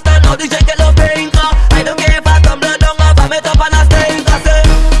dusty water, now the drink it low pink. I don't care if I tumble down, I vomit it up and I stink. I say,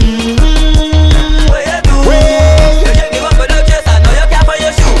 what you do? You just give up with the chase, I know you care for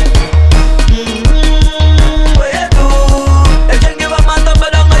your shoe. What you do? You just give up and tumble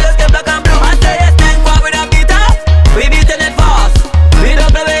down, now you skin black and blue. I say, yes, think what with a beater, we beating it fast. We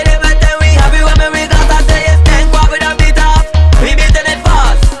don't play with it, but then we happy when we got. I say, yes, think what with a beater, we beating it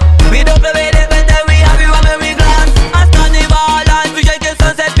fast. We don't play with it, but then we happy when we glass. As carnival and we drinking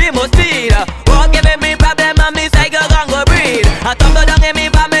sunset, we must feed. Won't giving me problem and me say girl gon' go breed. I tumble down in me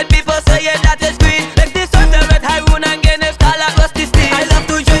vomit, people saying that it's green. Like the sunset red high rune and Guinness, call like rusty steel. I love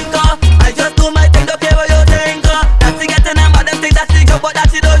to drink, I just do my thing, don't care what you think. That's the getting a mad thing, that's the joke, but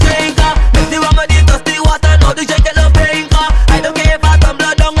that's the don't drink. Mix the rum with the dusty water, now the drink it low pink. I don't care if I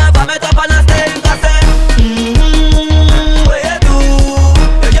tumble down and vomit up and I stink. I say, what you do?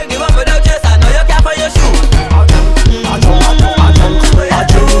 You just give up without chase, I know you care for your shoe.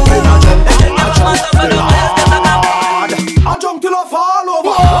 I jump till I fall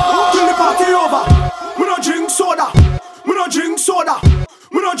over, till the party over. We don't drink soda, we don't drink soda,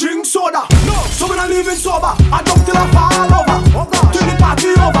 we don't drink soda. So we don't leave it sober. I jump till I fall over, till the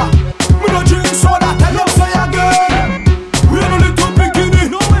party over. We don't drink soda. Tell them say again. We are no little bikini,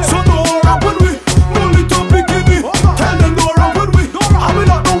 so no rap with we. No little bikini. Tell them no rap with we. I will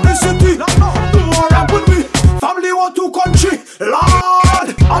not know the city. No rap with we. Family want to country. Lord,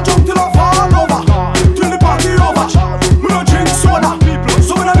 I jump till I fall over, till the party over. We don't drink soda,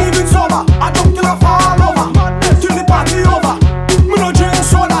 so we don't leave it sober. I jump till I fall over, till the party over. We don't drink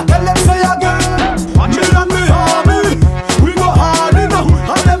soda. Tell them say again. Me and me army, we go hard enough.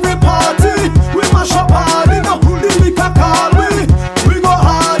 And every party, we mash up hard enough. The liquor call we go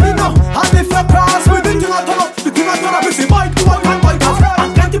hard enough. And if you cross with the thing I turn up, the thing I turn up is the bike to one and bikers.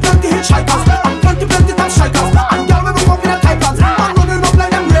 And plenty hitchhikers, and plenty top strikers. And girl we come in a tight pants, and running up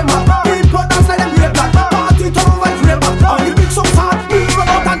like them rainman. People dance like them rainman, party turn over like rainman. And the big songs hard, we run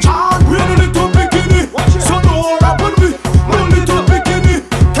out and chant. We are no little bikini, so no rap with we. No little bikini,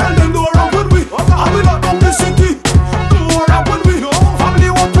 tell them no rap with we. And we not down the city, no rap with we. Family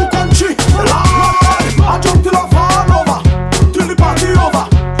want to country, Lord. I jump till I fall over, till the party over.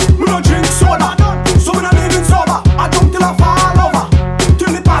 We don't drink soda, so we not leave it sober. I jump till I fall over,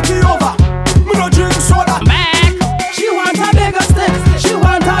 till the party over. We don't drink soda. She want a bigger stick, she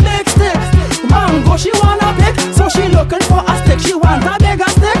want a big stick. Mango she wanna pick, so she looking for a stick. She want a bigger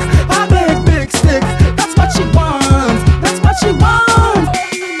stick, a big stick. That's what she wants, that's what she wants.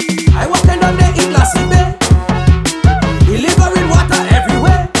 I walking down the Iglasy Bay, delivering water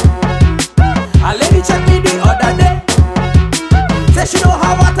everywhere. A lady checked me the other day, say she don't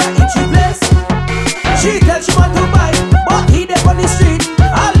have water in she place. She tell she want to buy, but he there on the street.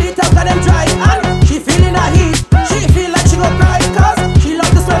 All the time got them dry, and she feeling a heat. She feel like she gon' cry, cause she love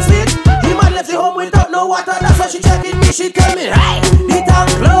to smell sweet. He might left the home without no water, that's why she checking me. She tell me, hey, the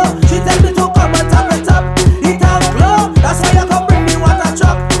tank low. She tell me to come and tap it up. The tank low, that's why you come bring me water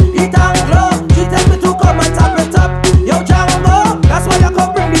truck. The tank low, she tell me to come and tap it up. Yo Django, that's why you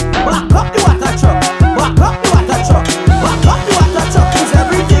come bring me. Back up the water truck, back up the water truck, back up the water truck. Is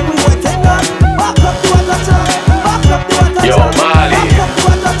everything we waiting on? Back up the water truck, back up the water truck. Yo, Mali. Back up the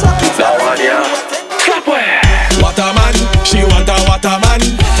water truck. Is That one, everything yeah. we waiting on? Clap where? Waterman, she want a waterman.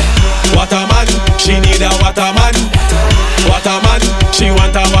 Waterman, she need a waterman. Waterman, she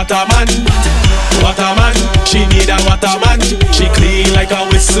want a waterman. Waterman, she need a waterman. She clean like a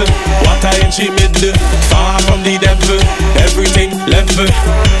whistle. Water in she middle, far from the devil. Everything level.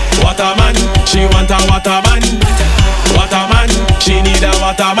 Waterman, she want a waterman. Waterman, she need a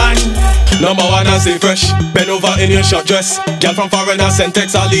waterman. Number one and stay fresh. Bend over in your short dress. Girl from foreign and send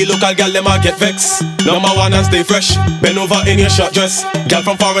text. All the local girl them a get vexed. Number one and stay fresh. Bend over in your short dress. Girl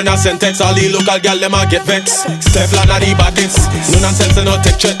from foreign and send text. All the local girl them a get vexed. Teflon a the baddest. No nonsense and no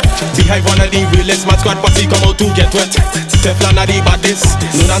take threat. Behind one of the realest. Mad squad pussy come out to get wet. Teflon a the baddest.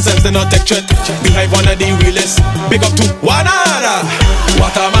 No nonsense and no take threat. Behind one of the realest. Big up to one another.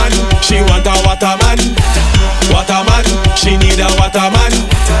 Waterman, she want a waterman. Waterman, she need a waterman.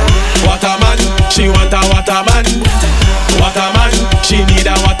 Waterman, she want a waterman. Waterman, she need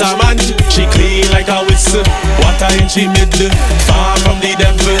a waterman. She clean like a whistle. Water in she middle, far from the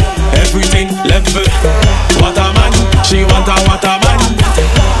devil. Everything level. Waterman, she want a waterman.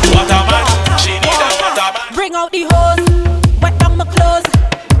 Waterman, she need a waterman. Bring out the hose, wet down my clothes,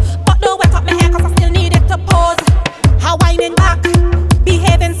 but don't wet up my hair 'cause I still need it to pose. How whining back,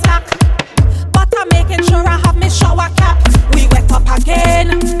 behaving slack.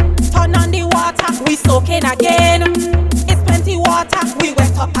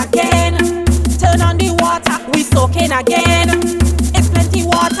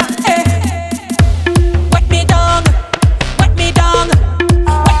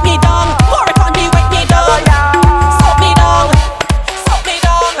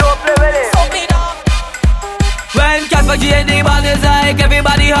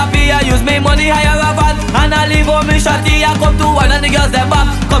 happy, I use me money higher a van. And I leave home me shotty, I come to wine and the girls them back.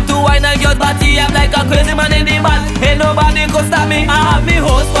 Come to wine and girls body, I'm like a crazy man in the band. Ain't nobody could stop me, I have me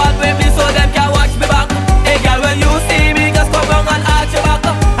host squad with me so them can watch me back. Hey girl, when you see me, just come round and arch your back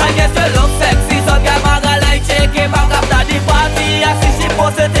up. I guess you look sexy, so girl maga like shake it back. After the party, I see she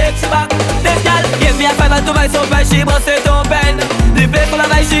post it, take she back. This girl give me a $5 to buy some fresh, she bust it open. The place full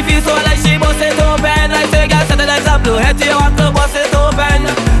of like she feels so like she bust it open. Like say girl, set it like some blue, head to your walk, bust it open.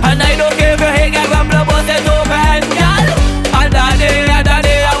 And I don't care if you hate girl, I'm blue, bust it open. Girl, and daddy,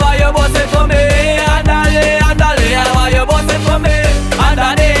 how are you bust it for me? And daddy, how are you bust it for me? And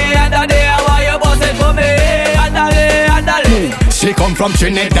daddy, how are you bust it for me? And daddy. She come from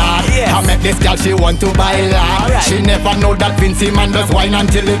Trinidad. Yes. I met this girl, she want to buy land. Right. She never know that Vincy man does wine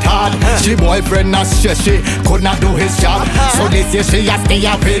until it hard. She boyfriend not stress, she could not do his job. So this year she has stay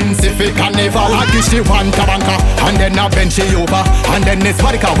a Vincy for carnival. I give she one tabanka, and then I bend she over. And then this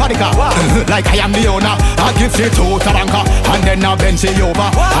vodka like I am the owner. I give she two tabanka, and then I bend she over.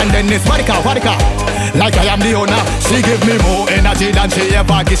 And then this vodka like I am the owner. She give me more energy than she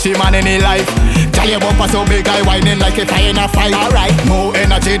ever give she man in her life. Tell your bumper so big I whining like if I in a fight. Alright, more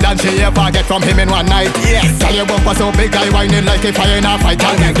energy than she ever get from him in one night. Yes. Tell your bumper so big I whining like if I in a fight.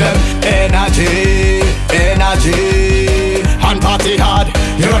 I'll give them energy, and party hard.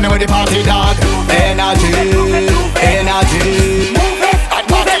 You running with the party dog. Energy.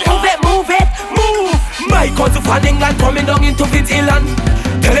 Move. My cousin from England coming down into Vincy land.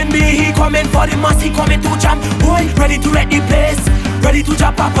 Telling me he coming for the mass, he coming to jam. Boy, ready to wreck the place, ready to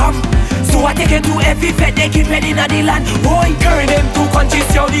jump up. So I take him to every fete, they keep heading at the land. Boy, carrying him to countries,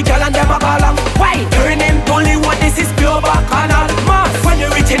 yo, the girl and them a call him. Why? Carrying him to only what this is pure bacchanal. Mass, when you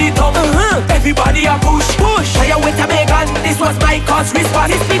reach the top, everybody a push. Fire with a Megan, this was my cause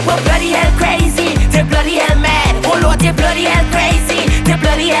response. These people bloody hell crazy, they bloody hell mad. Oh Lord, they bloody hell crazy, they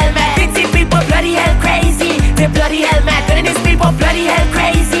bloody hell mad. Vincy people bloody hell crazy, they bloody hell mad. And these people bloody hell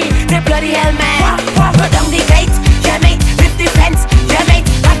crazy, they bloody hell mad. Put down the gate, yeah mate, lift the fence, yeah mate,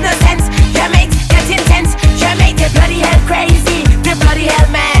 have no sense, yeah mate, get intense, yeah mate, they bloody hell crazy, they bloody hell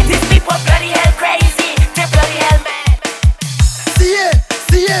mad. These people bloody hell crazy, they bloody hell mad.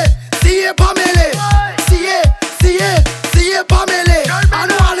 See it, Pamela. See it, Pamela.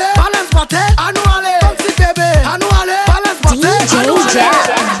 Annually, balance party. Annually, Vincy baby. Annually, balance party. DJ Jal.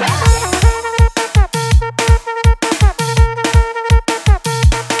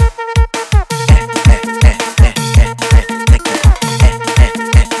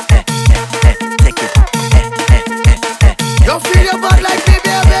 You feel your bad like me,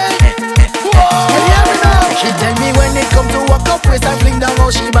 baby. Whoa. You hear me now? She tell me when it come to walk up, waist and fling down how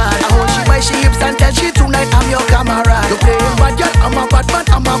she bad. I hold she by she hips and tell she tonight I'm your camera. You playing bad girl, I'm a bad man,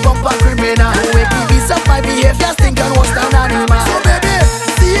 I'm a bumper criminal. You make me beat up my behavior, stink and worse than animal. So baby,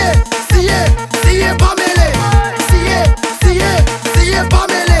 see it, Pamela. See it,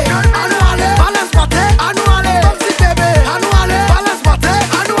 Pamela. Annually, balance party. Annually, Vincy baby. Annually, balance party.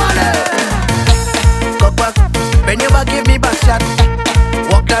 Annually. Cock back, bend your back, give me back shot.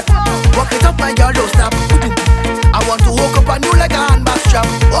 Walk that, walk it up, my girl, don't stop. I want to hook up on you like a handbag strap.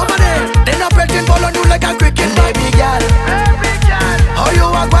 Over there, then I pretend ball on you like a cricket. Baby girl, how you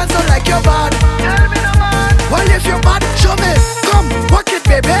walk one so like you're bad? Well, if you're bad, show me. Come, walk it,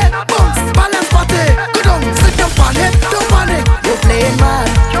 baby. Bounce, balance party. Go down, sit down, panic. Don't panic. You're playing man.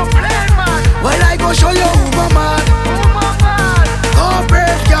 Well, I go show you who my man. Oh,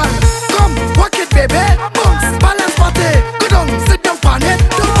 brave girl. Come, walk it, baby. Bounce, balance party. Go down, sit down, panic.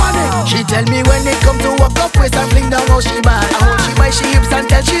 Don't panic. She tell me when it come to walk up, waist and fling down how she bad. I hold she by she hips and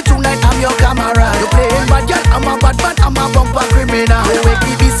tell she tonight I'm your camera. You playing bad girl, I'm a bad man, I'm a bumper criminal. You make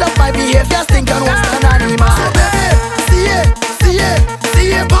me beat up my behavior, stink and worse than animal. So baby, see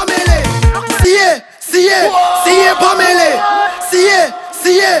it, Pamela. See it, Pamela.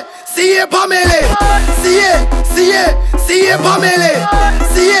 See it, Pamela. See it, Pamela.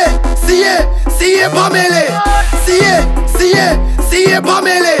 See it, Pamela. See it,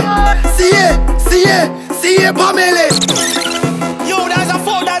 Pamela. See it, Pamela. Yo, there's a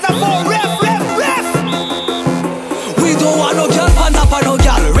phone, ref. We don't want no girl, pants up on no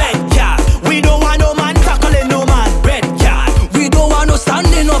girl, red girl. We don't want no man tackling no man, red girl. We don't want no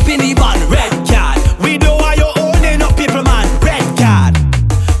standing up in the van, red girl. We don't want you owning up people, man, red girl.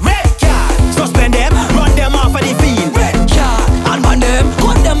 Suspend them, run them off of the field, red girl. And man them,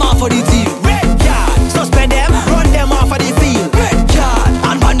 cut them off of the team, red girl. Suspend them, run them off of the field, red girl.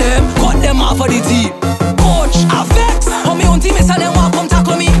 And man them, cut them off of the team. Coach, I vex. How me own team is and them want come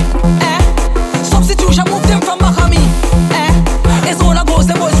tackle me.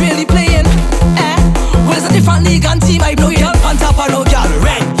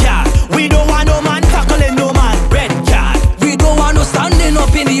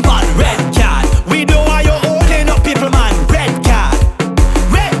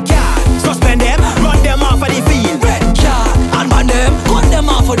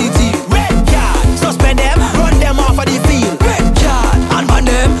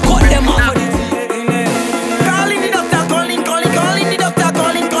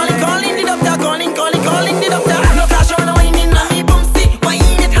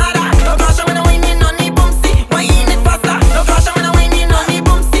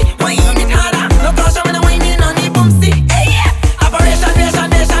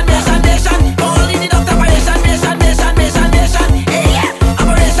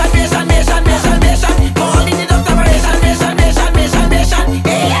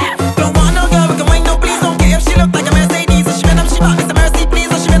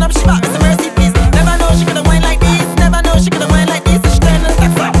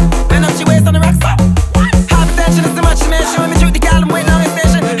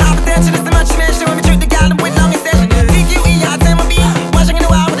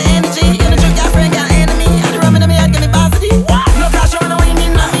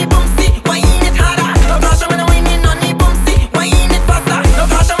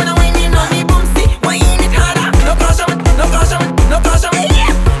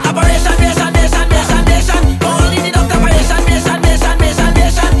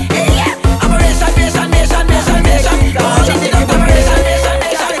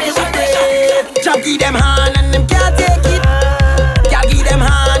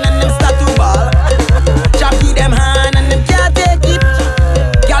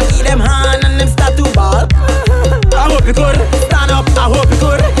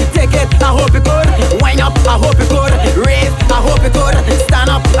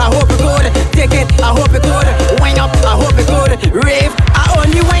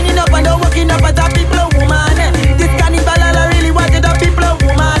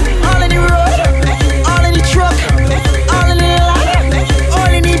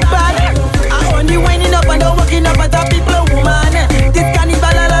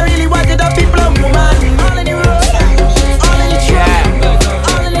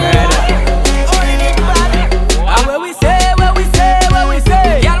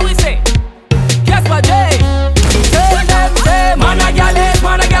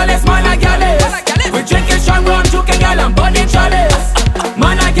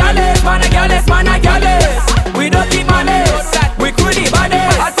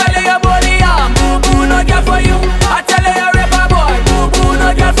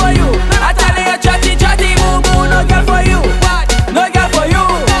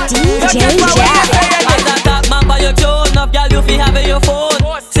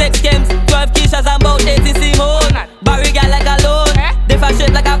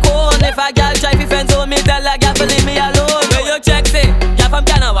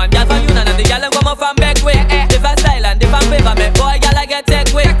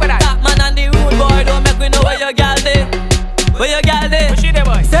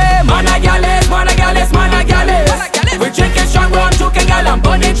 Man a gallus, man a gallus, man a gallus. We drinking strong rum, juking gal and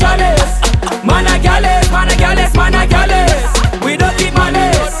bunny chalice. Man a gallus, man a gallus, man a gallus. We don't keep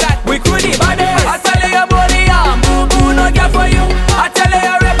malice, we crew the baddest. I tell you bully, boo boo no girl for you. I tell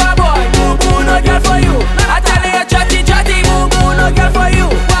you rapper boy, boo boo no girl for you. I tell you chatty chatty, boo boo no girl for you.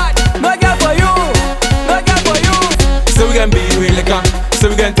 No girl for you, no girl for you. So we can be real liquor,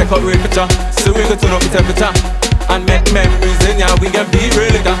 so we can take out real picture, so we can turn up the temperature and make memories in ya. We can be real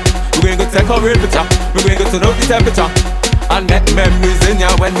liquor, we gonna take out real picture, we gonna turn up the temperature and make memories in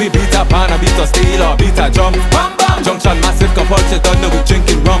ya. When we beat a pan, a beat a steel or beat a drum. Bam bam, junction massive, compulsion done, we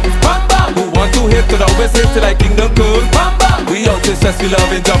drinking rum. Bam bam, who want to hip to the west, hip to like Kingdom Come. Bam bam, we out to stress, we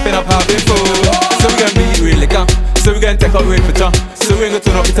loving, jumping up, having fun. So we can be real liquor, so we can take out real picture, so we gonna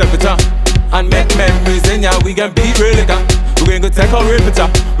turn up the temperature and make memories in ya. We can be real liquor, we gonna take out real picture,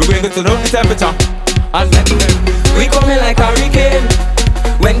 we gonna turn up the temperature and make memories. We coming like a hurricane.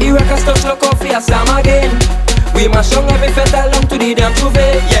 When the records touch, look out for your slam again. We mash on every fete along to the damn truth.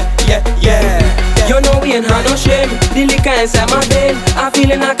 Yeah, yeah, yeah. You know we ain't had no shame. The liquor inside my vein, I'm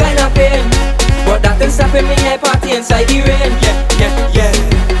feeling a kind of pain. But that ain't stopping me, I party inside the rain. Yeah, yeah, yeah.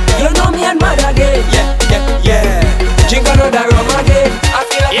 You know me and mad again. Yeah, yeah, yeah. Drink another rum again, I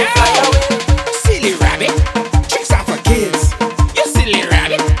feel like I fly away. Silly rabbit, tricks are for kids. You silly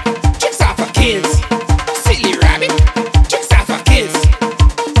rabbit, tricks are for kids. Silly rabbit, tricks are for kids.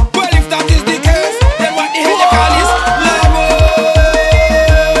 Well, if that is the case, then what the hell you call this? Love,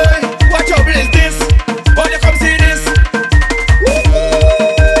 what trouble is this? Oh, you come see this?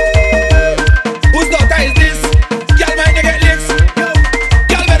 Whose daughter is this? Y'all mind to get licks?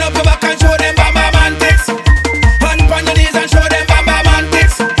 Y'all bend up your back and show them bam bam antics. Hand on your knees and show them bam bam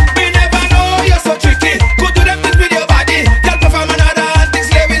antics. We never know you're so tricky. Go to them things with your body. Y'all perform another antics,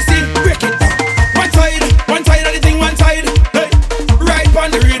 let me see. Break it down. One side of the thing, one side. Hey, right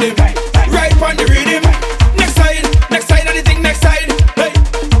on the rhythm, right on the rhythm. Next side of the thing, next side. Hey,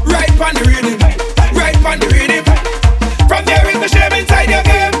 right on the rhythm, right on the rhythm. From there is the shame inside your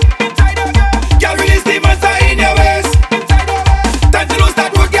game. Y'all release the monster in your waist. Time to lose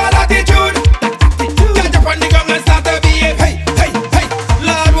that good girl attitude. Y'all jump on the gong and start to behave. Hey, hey, hey,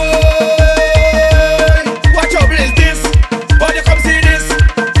 Lord, boy, what trouble is this? Oh, you come see this?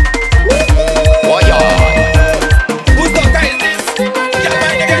 Whose daughter is this? Y'all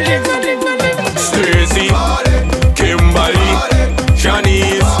mind to get licked. Stacy, Kimberly,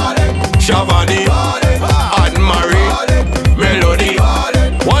 Janice, Shavani, Anne-Marie, Melody.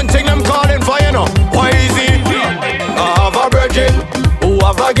 One thing I'm calling for, you know, why is it? I have a virgin who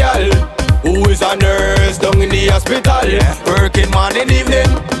have a girl who is a nurse down in the hospital, working morning, evening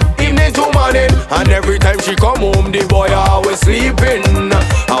to morning, and every time she come home, the boy always sleeping.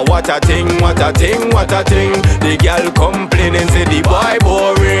 What a thing, what a thing, what a thing. The girl complaining, say the boy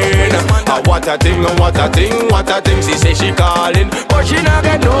boring. What a thing, what a thing, what a thing. She say she calling, but she not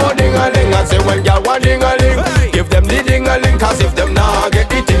get no ding-a-ling. I say, well, girl, want ding-a-ling? Give them the ding-a-ling, cause if them not get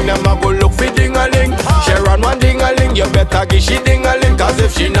the thing, them a go look for ding-a-ling. Sharon want ding-a-ling, you better give she ding-a-ling, cause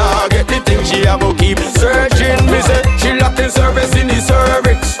if she not get the thing, she a go keep searching. Me say, she locked in service in the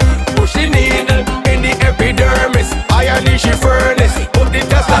cervix. Push the needle in the epidermis. Iron she furnace. Put the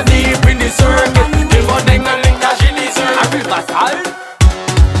Tesla deep in the circuit. Give her ding-a-ling that she deserves. I feel my style.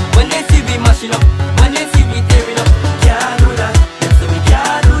 When they see me mashing up, when they see me tearing up, can't do that. Yes, we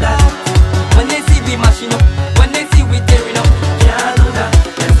can't do that. When they see me mashing up, when they see we tearing up, can't do that.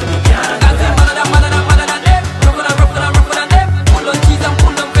 Yes, we can't do that. Madder than them. Rougher than them. Pull on cheese and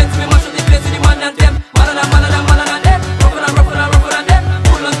pull on fence. We mash up the place with the man and them. Madder than them. Rougher than them.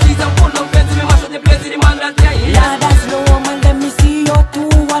 Pull on cheese and pull on fence. We mash up the place with the man and them. Yeah, that's no woman, let me see your two.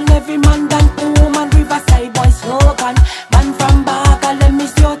 And every man done woman, Riverside boy slogan. Man from Baga, let me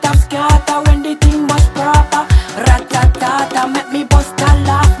see your top scatter. When the thing was proper, rat-tat-tat, make me bust a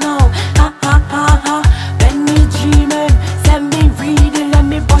laugh now. Ha ha ha ha. When me dreaming, send me reading, let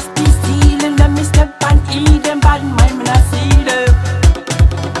me bust the ceiling, let me step and eat them. Bad mind, me not see them.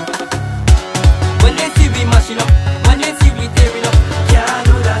 When they see we mashing up, when they see we tearing up, can't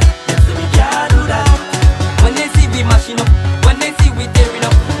do that. Yes, we can't do that. When they see we mashing up, when they see we tearing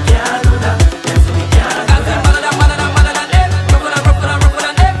up, can't do that. Yes, we can't do that. Madder than them. Rougher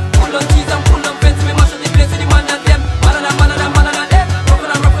than them. Pull on cheese and pull on fence. We mash up the place with the man and them. Madder than them. Rougher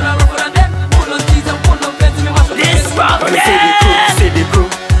than them. Pull on cheese and pull on fence. We mash up the place with the man and them. See the crew,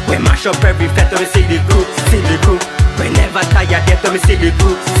 we mash up every fete, we see the crew. We never tired yet, we see the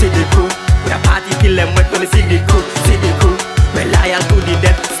crew. We a party till them wet, we see the crew. We loyal to the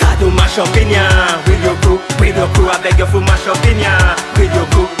death, start to mash up in ya. With your crew, I beg you to mash up in ya. With your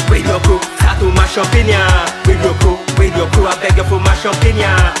crew, start to mash up in ya. With your crew, I beg you to mash up in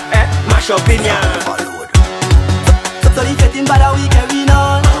ya. mash up in ya. So the fetting bad we carry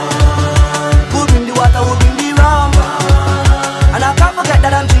on. Who bring the water, who bring the rum? And I can't forget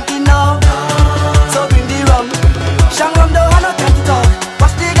that I'm drinking now. So bring the rum. Shang rum don't have no time to talk.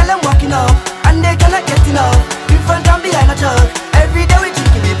 Watch the girl them walking up, and they cannot get enough. In front and behind a truck. Every day we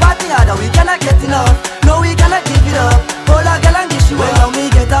drinking, we party harder, we cannot get enough. No, we cannot give it up. Hold a girl and get she well. Now me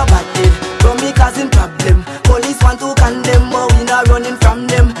get a bad day, from me causing problem. Police want to condemn, but we not running from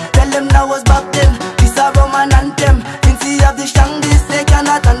them. Tell them that was back them. This a Roman anthem. Vincy have the strongest, they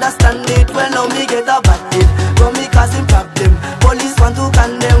cannot understand it. Well, now me get a bad day, from me causing problem. Police want to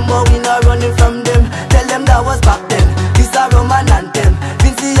condemn, but we not running from them. Tell them that was back then. This a Roman anthem.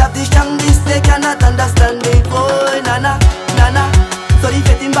 Vincy have the strongest, they cannot understand it. Oh, nana, nana. So the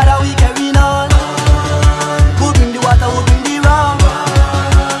fetting bad we carry on. Who bring the water, who bring the rum?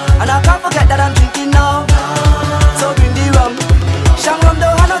 And I can't forget that I'm drinking now. So bring the rum. Shang rum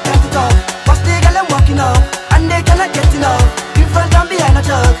don't have no time to talk. Watch the girl them walking up, and they cannot get enough. In front and behind a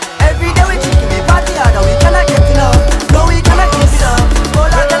truck. Every day we drinking, we party harder, we cannot get enough. No, we cannot give it up.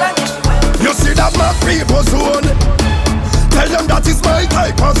 Hold on, girl and get you wet. You see that my people zone? Tell them that is my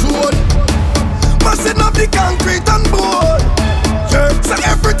type of zone. Messing up the concrete and board. Yeah, so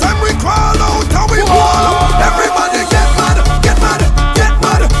every time we crawl out and we wall, everybody get mad, get mad, get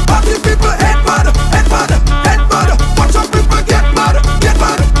mad. Party people head mad, head mad, head mad. Watch out people get mad, get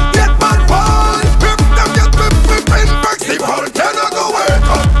mad, get mad. Why? If them get whipping back, people can go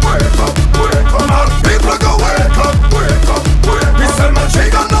wake up, wake up, wake up. All people go wake up, wake up, wake up. We sell my she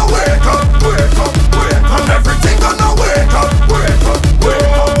gonna wake up, wake up, wake up. And everything gonna wake up, wake up,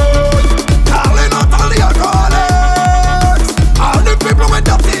 wake up. Calling out all the alcoholics, all the people with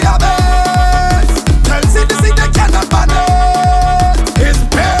dirty habits. Tell CDC they cannot ban it. It's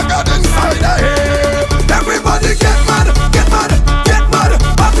bigger than cider here. Everybody get mad, get mad, get mad.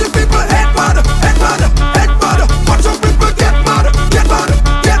 All the people head mad, head mad, head mad. Watch out people get mad, get mad,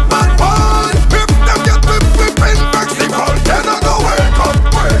 get mad. Why? If them get whipping back, people cannot go wake up,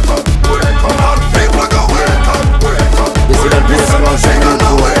 wake up, wake up. All people go wake up, wake up. You see that place around She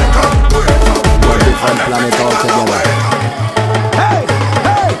gonna wake up, wake up. We're a different planet altogether. Hey,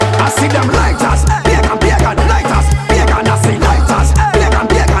 hey, I see them lighters, pagan, pagan, lighters, pagan, I see lighters, pagan,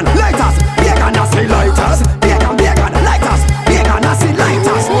 pagan, lighters, pagan, I see lighters, pagan, pagan, lighters, pagan, I see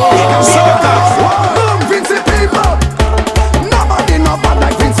lighters, pagan, Soca, boom, Vincy people, nobody know bad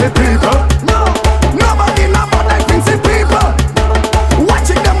like Vincy people, no, nobody know bad like Vincy people,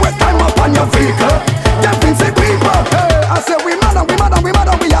 watching them with time up on your vehicle, them Vincy people, hey, I say we mad and we mad and we mad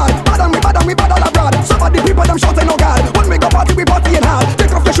and we hard, mad and we mad and we bad all abroad, some of the people them shouting no God, when we go party we party in hard,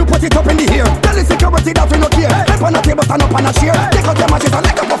 take off the shoe put it up in the air, tell the security that we no care, help on the table stand up on a chair, take out your matches and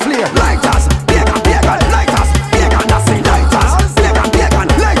let up a flare, lighters, pagan, pagan, lighters, pagan, I see lighters, pagan, pagan,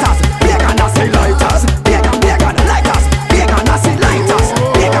 lighters, pagan, I see lighters, pagan, pagan, lighters, pagan, I see lighters,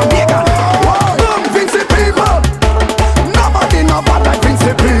 pagan, pagan, boom, Vincy people, nobody know bad like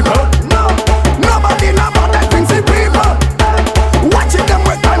Vincy people, no, nobody know bad like Vincy people, watching them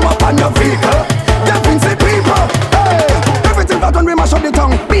with time up on your vehicle, them Vincy people, hey, everything that when we mash up the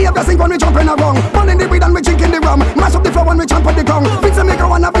tongue, be a blessing when we jump in a wrong, one in the weed and we drinking the rum, mash up the floor when we champ on the tongue, Vincy me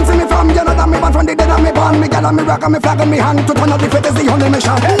go and a Vincy me from, you know that me born from the dead and me born, me gal and me rock and me flag and me hand, to turn out the fete is the only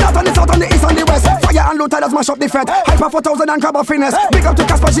mission, north on the south on the east on the west, fire and loot mash up the fete, hyper 4,000 and crab of finesse, big up to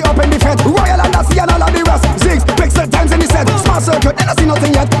Casper she up in the fete, royal and Lassie and all of the rest, zigs, pixel times in the set, small circuit, never see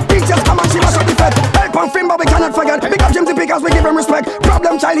nothing yet, peaches come and she mash up the fete, help on film but we cannot forget, big up Jimsy because we give him respect,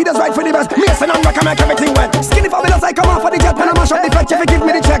 problem child he does right for the best, Mason and Rock and make everything wet, skinny fabulous I come off for the jet, when I mash up the fete, if you give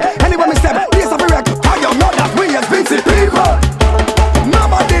me the check, anywhere me step, place of a wreck, how you know that we as Vincy people,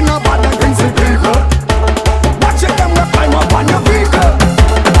 nobody know bad like Vincy people, watching them with time up on your vehicle,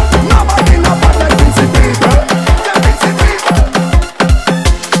 nobody know bad like Vincy people, the Vincy people,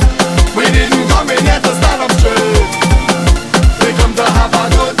 we didn't come in here to stand up straight, we come to have a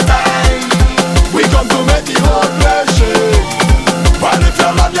good time, we come to make the whole place shake, well if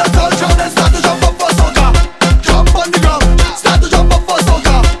you love your culture then start to jump up for soca, jump on the ground, start to jump up for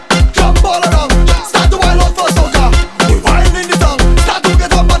soca, jump all around, start to wild out for soca, we wild in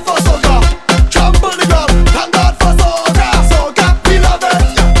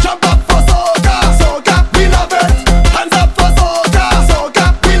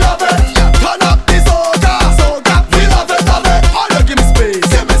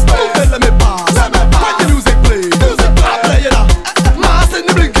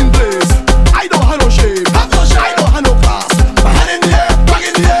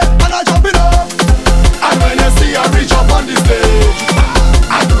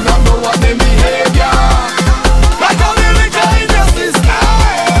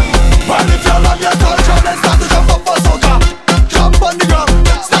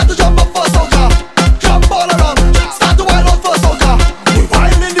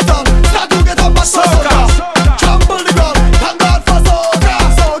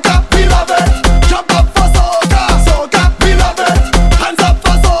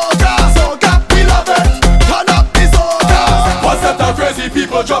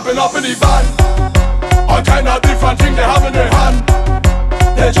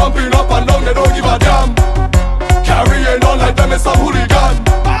they jumping up and down, they don't give a damn. Carrying on like them is some hooligan.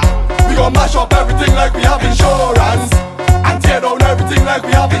 We gon' mash up everything like we have insurance, and tear down everything like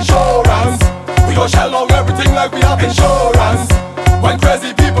we have insurance. We gon' shell out everything like we have insurance. When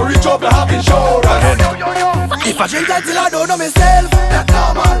crazy people reach up, they have insurance. If I drink until I don't know myself, that's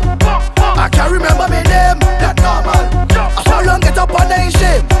normal. I can't remember my name, that's normal. I so long get up on the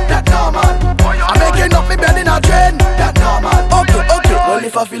shame, that's normal. I'm making up my bed in a train, that's normal. Okay, okay, well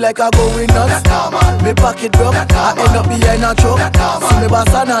if I feel like I go in nuts, that's normal. Me pocket broke, I end up behind a truck. See me boss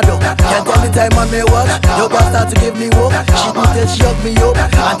and I do, can't tell me time on me watch. Your girl start to give me hope, she do till she hug me up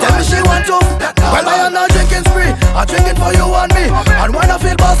and tell me she want to. Well I am not drinking spree, I'm drinking for you and me. And when I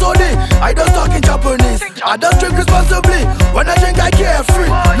feel boss OD, I don't talk in Japanese. I don't drink responsibly, when I drink I carefree.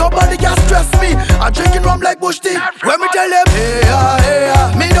 Nobody can stress me, I'm drinking rum like bush tea. When me tell them, hey yeah, hey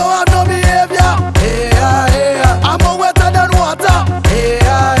yeah, me don't have no behavior. Hey yeah, hey yeah, I'm more wetter than water. Hey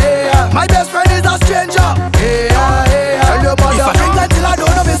yeah, hey yeah, my best friend is a stranger. Hey yeah, hey yeah, tell your mother. If I drink until I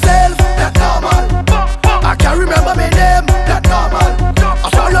don't know myself, that's normal. I can't remember my name, that's normal. I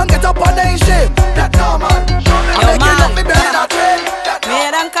so long get up on the shame, that's normal. I'm making up me bed in a train. Me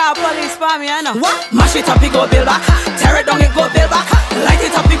don't call police for me, I know. What? Mash it up, it go build back. Tear it down, it go build back. Light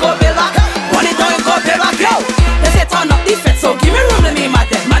it up, it go build back. Run it down, it go build back. Yo, they say turn up the fet, so give me room, let me mad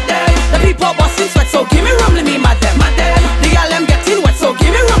them. The people busting sweat, so give me room, let me mad them. The girl them getting wet, so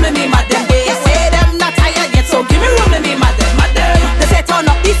give me room, let me mad them. They say them not tired yet, so give me room, let me mad them. They say turn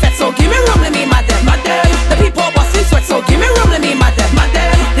up the fet, so give me room, let me mad them. The people busting sweat, so give me room, let me mad them.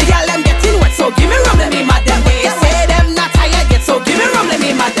 The girl them getting wet, so give me room, let me mad them. They say them not tired yet, so give me room, let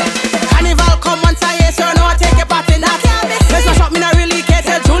me mad them. Carnival come once a year, so no I take a part in that. Let's not shop, me not really care,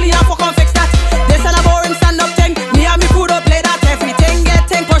 tell Julie I fuck on fix that. This and a boring stand-up thing, me and me crew don't play that. Everything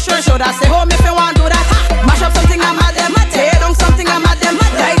getting for sure, should I say home if you want do that. Mash up something, I'm at them. Tear down something, I'm at them.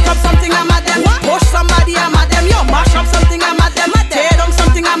 Light up something, I'm at them. Push somebody, I'm at them. Yo, mash up something, I'm at them. Tear down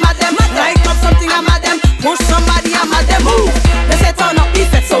something, I'm at them. Light up something, I'm at them. Push somebody, I'm at them. Move. They say turn up the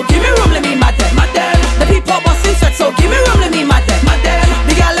fet, so give me room, let me mad them. The people busting sweat, so give me room, let me mad them.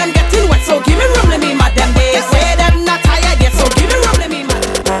 The girl them getting wet, so give me room, let me mad them. They say them not tired yet, so give me room, let me mad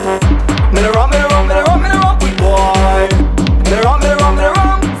them. Me the rum, good boy. Me the rum.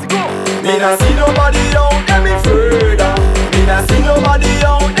 Me not see nobody out there me further. Me not see nobody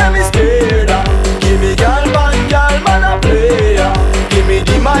out there me scared. Give me girl man a player. Give me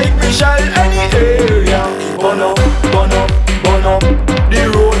the mic, me shall any area. Burn up, the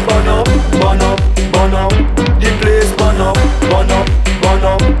road burn up, the place burn up,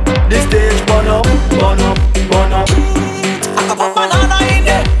 the stage burn up. I can put banana in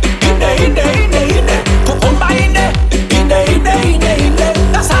there. Cucumber in there.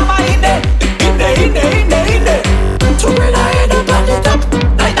 That's how I in there. Together in the planet up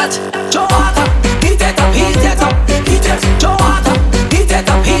like that. Joe water, heat it up. Joe water, heat it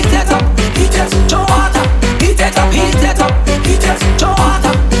up. Joe water, heat it up. Joe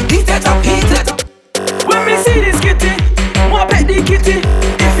water, heat it up. When me see this kitty, more pet the kitty.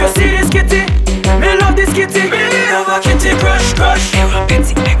 If you see this kitty, me love this kitty. Me have a kitty crush. Me have a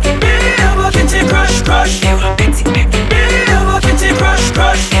kitty crush. Me have a kitty crush.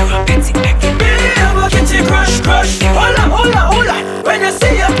 Hold on. When you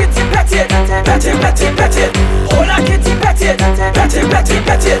see your kitty, pet it. Hold on, kitty, pet it.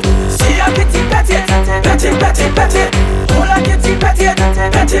 See your kitty, pet it. Hold on, kitty,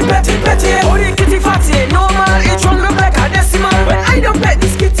 pet it. Hold the kitty fatty, normal. Each one look like a decimal. When I don't pet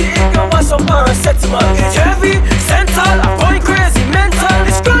this kitty, it can want some paracetamol. It's heavy, central, I'm going crazy, mental.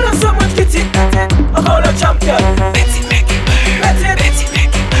 This girl has so much kitty, I call her champion. Betty make it, Betty make it.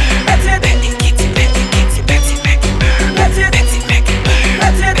 Betty kitty, Betty kitty, Betty make it. Betty make it,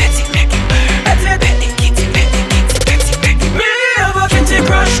 Betty make it. Betty kitty, Betty kitty, Betty make it. Me have a kitty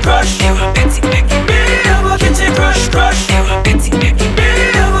crush. Betty make it. Me have a kitty crush. Betty make it. Me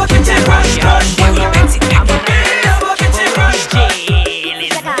have a kitty crush. Betty make it. Me have a kitty crush.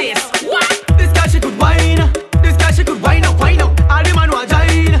 This girl she could whine. Whine up. All the man want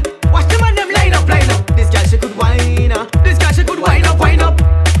join. Watch the man them line up. This girl she could whine. Whine up.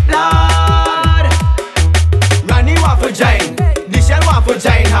 Lord, Ronnie want for join. Dishel want for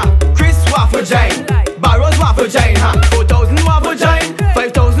join her. Chris want for join. Barrows want for join her. 4,000 want for join.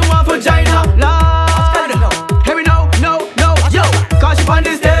 5,000 want for join her. Lord, hear me now, no. Yo, cause she on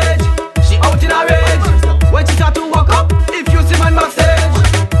the stage, she out in a rage. When she start to walk up, if you see man backstage,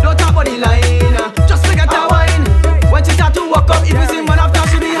 don't talk about the line, just forget her wine. When she start to walk up, if you see man after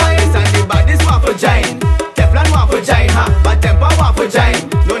she behind. And the baddies want for join. Teflon want for join her. Bad temper want for join.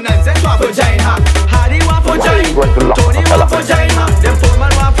 No nonsense want for join her. Hardy want for join. Tony want for join her. Them four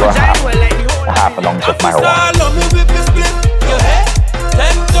man want Officer, love me with me split. You hear?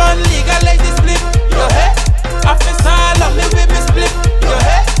 Them done legalize the split. You hear? Officer, love me with me split. You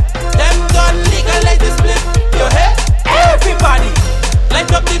hear? Them done legalize the split. You hear? Everybody, light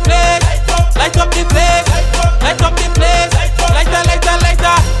up the place. Light up the place. Light up the place. Lighter, lighter,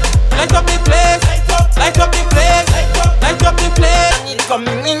 lighter. Light up the place. Light up the place. Light up the place.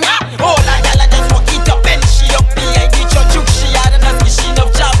 Coming in, oh la gala just walk it up and she up behind the church. She had an asking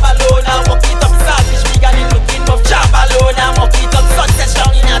of job alone. I walk it up, selfish, we got it looking of job alone. I walk it up, success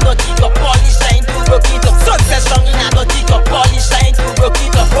strong in a dirty cup, polish trying to broke it up. Success strong in a dirty cup, polish trying to broke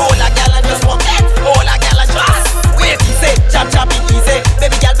it up. Oh la gala just walk it, oh la gala just wait. He say, jab jab it easy,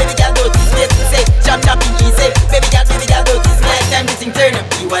 baby girl don't tease me. He say, jab jab it easy, baby girl don't tease me. I time the thing turn up,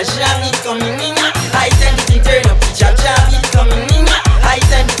 you was jam it coming in. I time the thing turn up, jab jab it coming in. I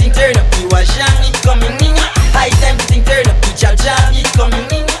time the thing turn up, you was jam it coming in. I time the thing turn up, jab jab it coming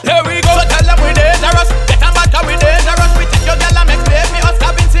in. Here we go, so tell them we dangerous. Get them back, we dangerous. We take your girl and make play me. Us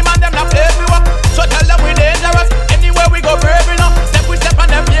Vincy man, them not play me up. So tell them we dangerous. Anywhere we go, brave enough. Step we step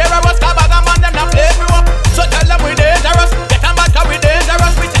on them fear of us. Kabaga man, them not play me up. So tell them we dangerous. Get them back, we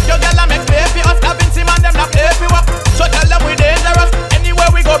dangerous. We take your girl and make play me. Us Vincy man, them not play me up. So tell them we dangerous.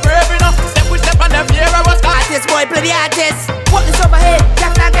 Anywhere we go, brave enough. Step we step on them fear of us. Artist boy, play the artist. What is over here?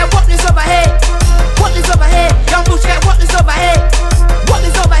 Jack now get what is over here? What is over here? Young Bush get what is over here? What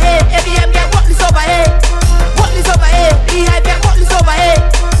is over here? ABM get what is over here? What is over here? Beehive get what is over here?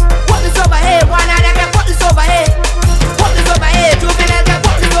 What is over here? One eye get what is over here? What is over here? Juvenile get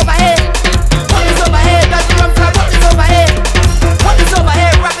what is over here? What is over here? Dirty Rum Club, what is over here? What is over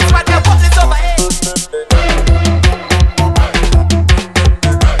here? Rapid Squad get what is over here?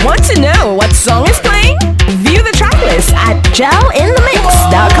 Want to know what song is playing? View the track list at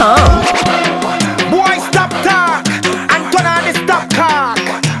gelinthemix.com. Boy, stop talk and turn on the stop cock.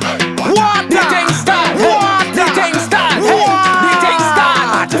 Water. The thing start. Water. The thing start. The thing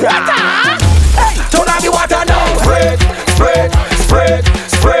start. Water. Hey, turn on the water now. Spread, spread, spread,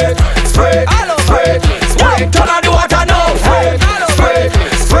 spread, spread, spread, spread. Turn on the water now. Spread, spread,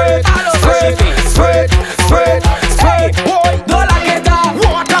 spread, spread, spread, spread, spread. Boy, don't lock it up.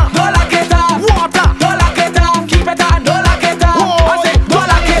 Water. Don't lock it up. Water. Don't lock it up. Keep it on. Don't lock it up. I say, don't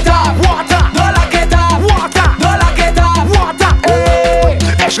lock it up. Water. Don't lock it up. Water. Don't lock it up. Water. Hey.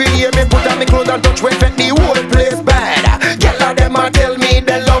 Every year me put on me clothes and touch when fit the whole place bad. Get like them and tell me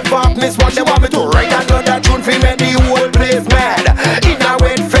they love of Miss what they want me to write another tune for make the whole place mad. In a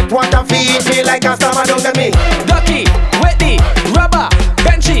wet fit water feed me like a summer don't get me. Ducky, Whitney, Rubber,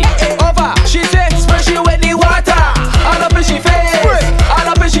 Vincy, over. She said, spread she with the water. All up in she face, all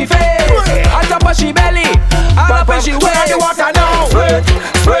up in she face, on top of she belly, all up in she Turn on the waist. water now. Spread,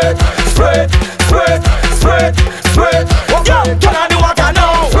 spread, spread, spread, spread, spread. Turn on the water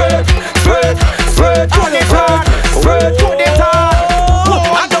now. Spread, spread, spread, to the top, spread to the top.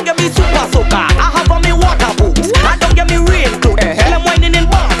 I don't get me super soca. I have on me water boots. I don't get me raincoat. Tell them whining in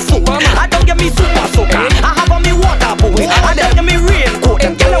bar suit. I don't get me super soca. I have on me water boots. I don't get me raincoat.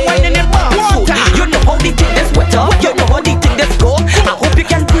 Tell them whining in bar suit. You know how the thing this wetter. You know how the thing this go. I hope you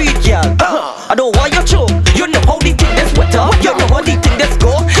can breathe, girl. I don't want you choke. You know how the thing this wetter. You know how the thing this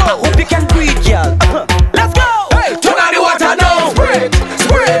go. I hope you can breathe, girl. Let's go. Hey, turn on the water now. Spread,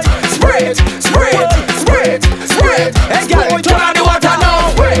 spread, spread, spread, spread, spread. Hey, girl, turn on the water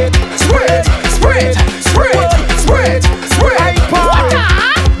now. Spread, spread, spread, spread, spread, spread. Water.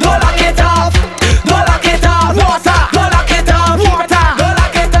 Don't lock it off. Don't lock it off. Water. Don't lock it off. Water. Don't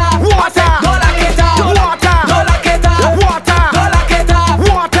lock it off. Water. Don't lock it off. Water. Don't lock it off. Water. Don't lock it off.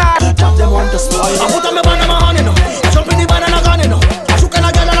 Water. Jump them on the spot. I put on my banana hand, you know. I jump in the banana gun, you know. I shook and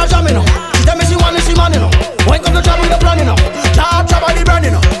I get and I jam, you know. She tell me she want me, she man, you know. When come to trouble, the plan, you know. Job on the brand,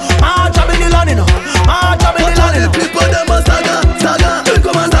 you know. Job in the land, you know. Job in the land, you know. People them a saga, saga. Drink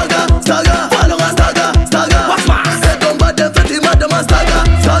come and saga, saga. Follow and saga, saga. What's my? Say don't bad them fetty mad them a saga,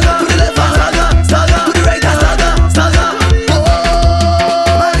 saga. To the left and saga, saga. To the right and saga, saga.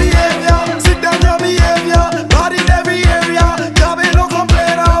 My behavior, sit down your behavior. Bad in every area. Job ain't no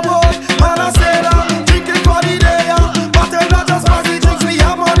complainer, boy. Man a sailor, drinking for the day, yeah. But them not just fancy drinks, we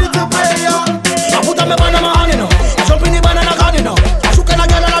have money to pay, yeah. I put on my banana hand, you know. I jump in the banana gun, you know. I shook and I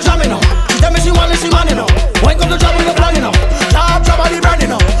get and I jam, you know. She tell me she want me, she man, you know. When come to trouble, the plan, you know. Job on the brand, you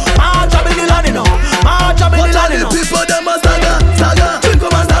know. Job in the land, you know. Job in the land, you know. People them a saga, saga. Drink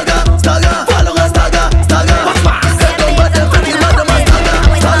come and saga, saga. Follow and saga, saga. Say don't bad them fetty mad them a saga,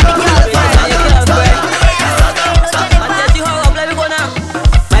 saga. To the left and saga,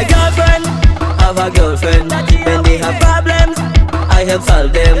 My girlfriend have a girlfriend. When they have problems, I help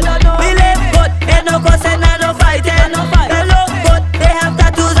solve them. We live good, ain't no cussing and no fighting. They look good, they have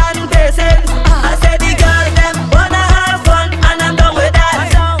tattoos and piercings. I said the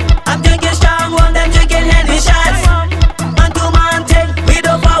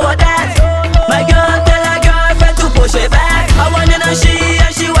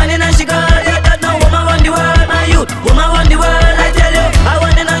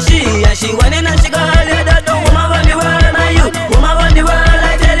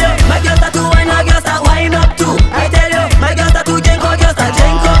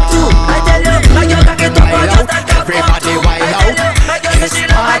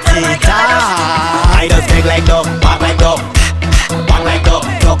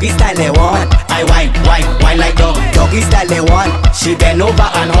she bend over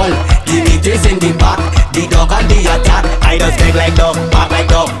and all. The meat is in the back, the dog on the attack. I just beg like dog, bark like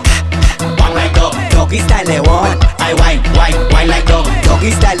dog, bang like dog. Doggy style they want, I whine like dog.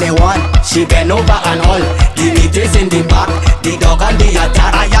 Doggy style they want, she bend over and all. The meat is in the back, the dog on the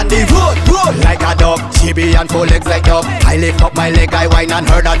attack. I am the road like a dog. She be on 4 legs like dog. I lift up my leg, I whine and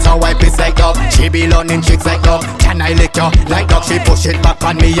her, that's how I piss like dog. She be learning tricks like dog. Can I lick her like dog? She push it back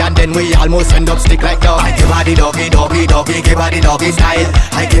on me and then we almost end up stick like dog. I give her the doggy, give her the doggy style.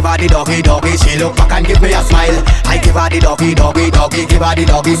 I give her the doggy, she look back and give me a smile. I give her the doggy, give her the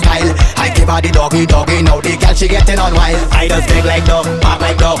doggy style. I give her the doggy, now the girl she getting on wild. I just beg like dog, bark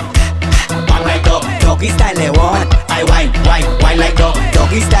like dog, bang like dog. Doggy style they want, I whine like dog.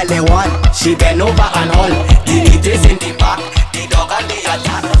 Doggy style they want, she bend over and all. The meat is in the back, the dog on the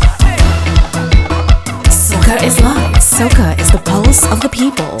attack. Soca is live. Soca is the pulse of the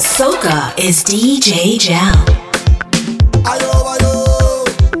people. Soca is DJ Jam. Ayo, ayo.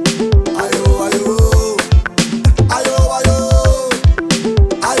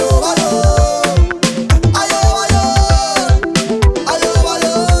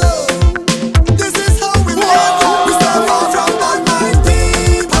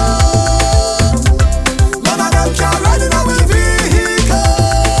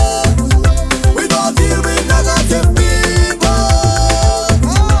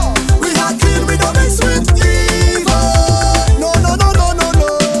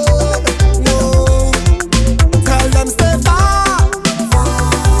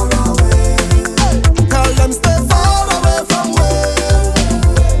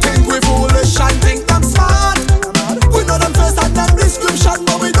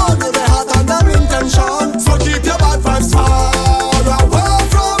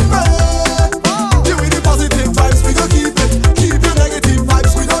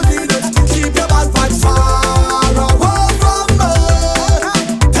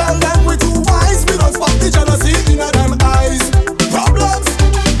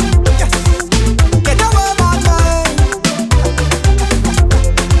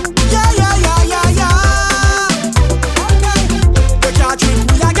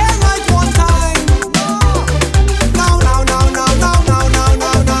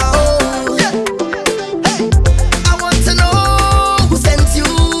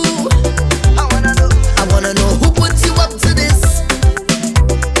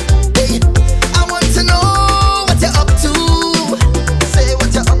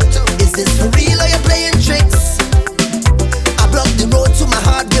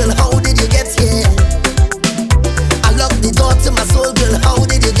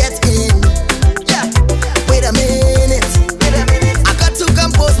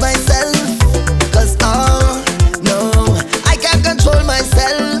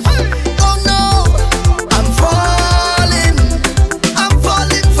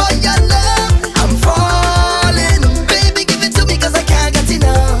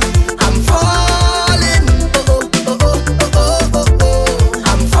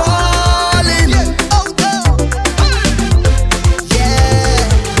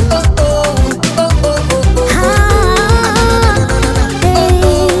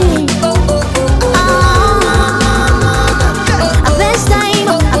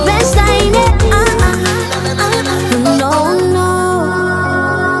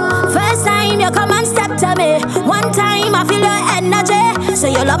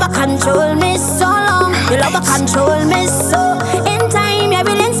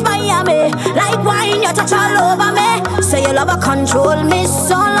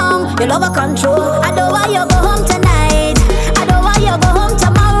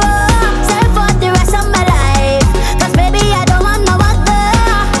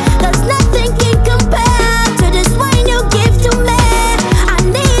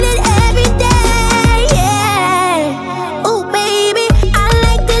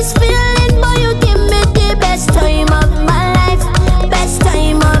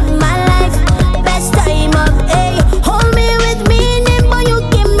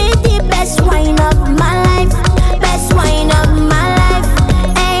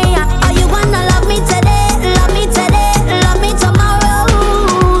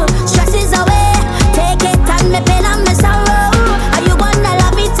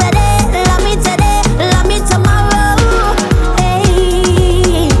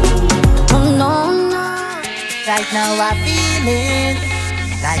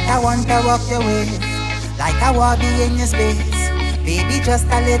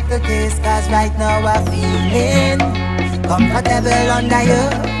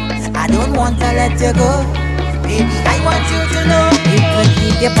 Baby, I want you to know. You could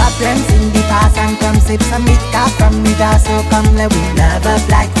leave your problems in the past and come sip some liquor from me, so come let we love up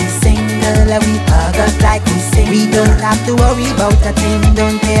like we single, let we hug up like we sing. We don't have to worry about a thing,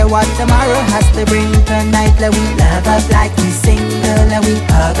 don't care what tomorrow has to bring. Tonight let we love up like we single, let we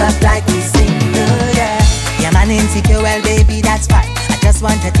hug up like we single, yeah. Yeah, man insecure, well baby, that's fine. I just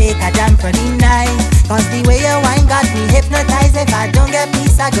want to take a jam for the night, cause the way your wine got me hypnotized. If I don't get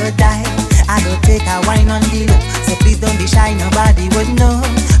peace, I go die. I go take a wine on the low, so please don't be shy, nobody would know.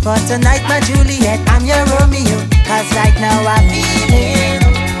 But tonight, my Juliet, I'm your Romeo, cause right now I'm feeling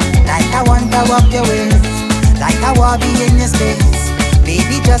like I want to walk your ways, like I want to be in your space.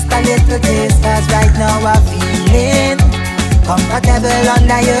 Baby, just a little taste, cause right now I'm feeling comfortable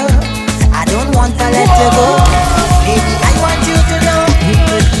under you. I don't want to let you go. Baby, I want you to know. You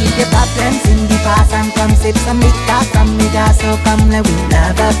could keep your problems in the past and come sip some liquor from me, so come let we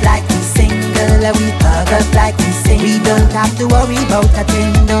love up like we single, let we hug up like we sing. We don't have to worry about a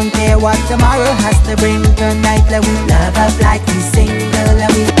thing, don't care what tomorrow has to bring. Tonight let we love up like we single,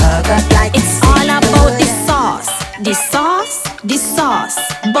 let we hug up like we It's all about the sauce, the sauce, the sauce.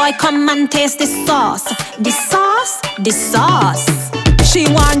 Boy, come and taste the sauce, the sauce, the sauce. She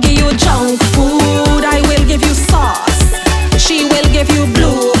want give you junk food, I will give you sauce. She will give you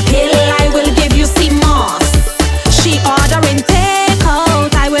blue pill, I will give you sea moss. She ordering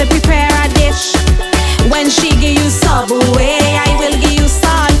takeout, I will prepare a dish. When she give you Subway, I will give you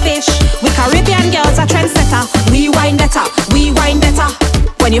saltfish. We Caribbean girls are trendsetter, we wine better, we wine better.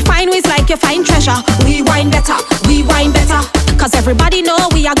 When you find ways like you find treasure, we wine better, we wine better. Cause everybody know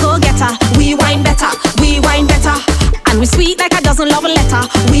we are go-getter, we wine better, we wine better. And we sweet like a dozen love letter,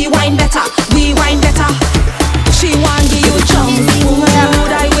 we wine better, we wine better. She want give you junk food,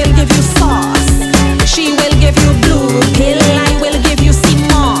 I will give you sauce. She will give you blue pill, I will give you sea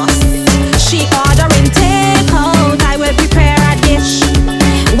moss. She ordering takeout, I will prepare a dish.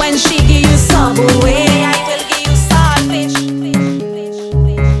 When she give you Subway, I will give you saltfish.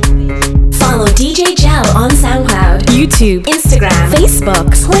 Follow DJ Gel on SoundCloud, YouTube, Instagram, Facebook,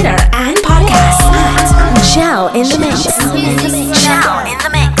 Twitter, and podcasts at Gel in the Mix. Gel in the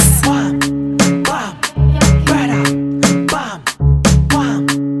Mix.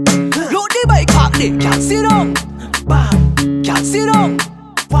 Can't sit down, bam. Can't sit down,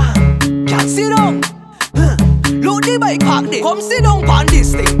 bam. Can't sit down. Load the bike park there. Come sit down on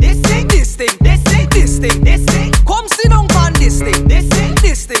this thing, this thing, this thing, this thing, this thing, this thing. Come sit down on this thing, this thing,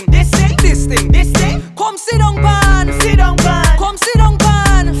 this thing, this thing, this thing, this thing. Come sit down pan, sit down pan. Come sit down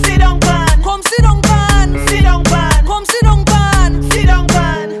pan, sit down pan. Come sit down pan, sit down pan. Come sit down pan, sit down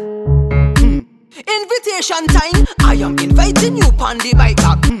pan. Invitation time. I am inviting you on the bike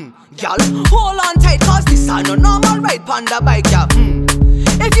park. Y'all, hold on tight, cause this is no normal ride on the bike, yeah.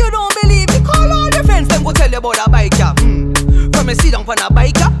 If you don't believe me, call all your friends, then go tell you about the bike, yeah. From a sit down on the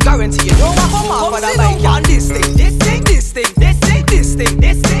bike, yeah, guarantee you don't want to come off on the bike, yeah. This thing, this thing, this thing, this thing, this thing,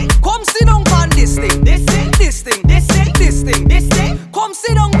 this thing. Come sit down on this thing, this thing, this thing, this thing, this thing, this thing. Come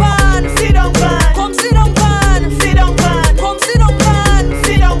sit down on, sit down on. Come sit down on, sit down on. Come sit down on,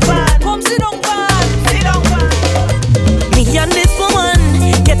 sit down on. Come sit down on, sit down on. Me and this woman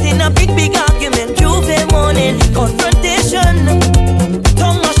getting a big argument Tuesday morning. Confrontation,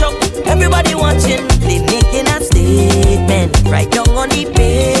 tongue mash up, everybody watching. They making a statement right down on the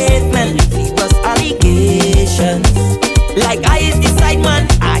pavement. Serious allegations. Like I is the side man,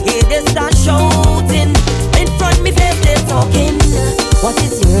 I hear they start shouting.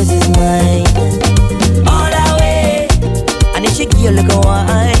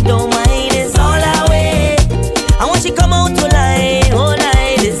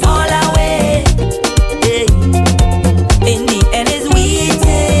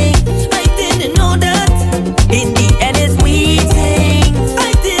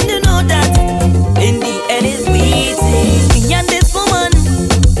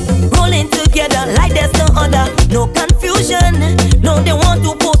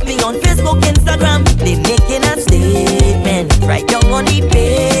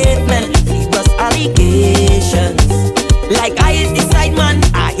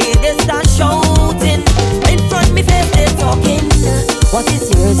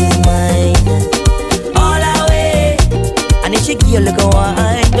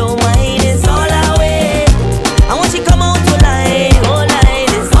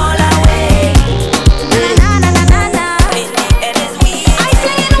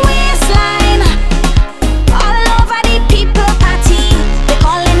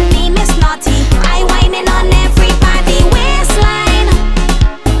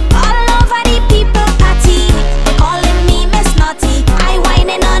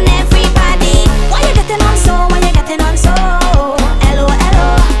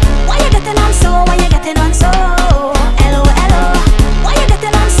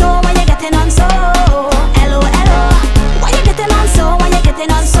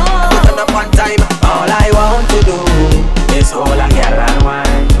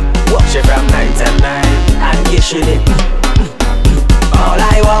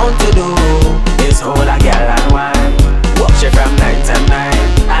 want to do is hold a girl and wine. Walk she from 9 to 9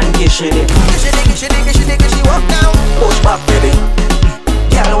 and give she the. She walk down. Push back with it.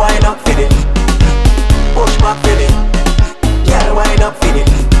 Girl wind up with it. Push back with it. Girl wind up with it.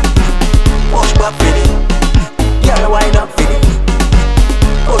 Push back with it. Girl wind up with it.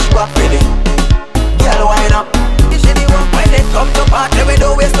 Push back with it. Girl wind up. You see the one when it come to party, we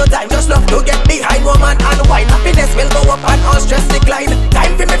don't waste no time. Just love to get behind woman and wine. Happiness will go up and all stress decline.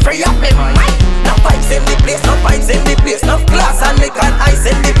 Time for me free up me mind. No vibes in the place, no vibes in the place. No glass and liquor and ice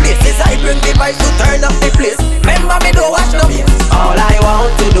in the place. This I bring the vibes to turn up the place. Remember me don't watch no games. All I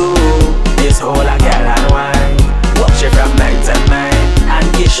want to do is hold a girl and wine. Walk she from 9 to 9 and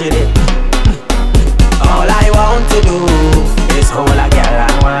give she it. All I want to do is hold a girl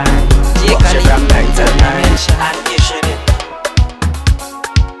and wine. Walk she from 9 to 9 and give she it.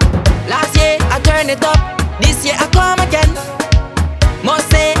 Last year I turned it up, this year I come again. Must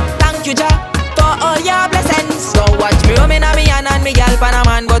say thank you, Jah, for all your blessings. Don't watch me roaming on me and me gal pan a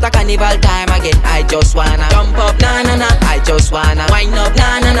man, but a carnival time again. I just wanna jump up, na na na. I just wanna wind up,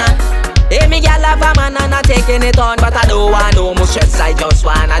 na na na. Hey, me gal have a man and I taking it on, but I don't want no more stress. I just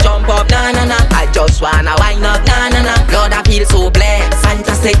wanna jump up, na na na. I just wanna wind up, na na na. Lord, I feel so blessed.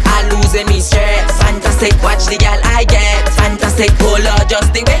 Fantastic, I losing me stress. Fantastic, watch the gal I get. Fantastic, oh Lord,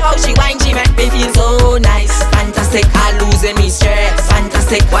 just the way how she whine, she make me feel so nice. Fantastic, I losing me stress.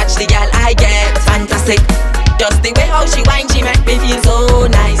 Fantastic, watch the gal I get. Fantastic, just the way how she whine, she make me feel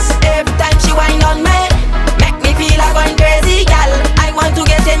so nice. Every time she whine on me, make me feel like going crazy, gal. I want to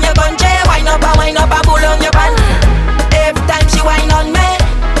get in your country. Wind up and pull on your pan. Every time she whine on me,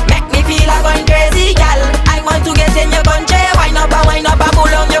 make me feel like going crazy, gal. I want to get in your country. Wind up and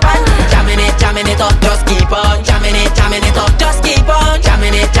pull on your pan. Jamming it up, just keep on. Jamming it up, just keep on.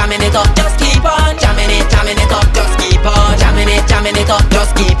 Jamming it up, just keep on. Jamming it up, just keep on. Jamming it up,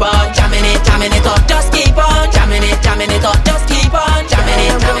 just keep on. Jamming it up, just keep on. Jamming it up, just keep on. Jamming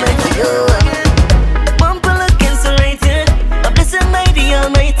it up. Bumper looking so right here. A blessed mighty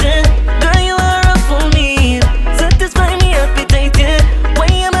almighty. Girl, you are up for me. Satisfy me appetite, yeah. Why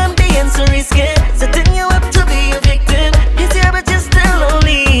am I being so risky? Setting you up to be a victim. He's here but you're still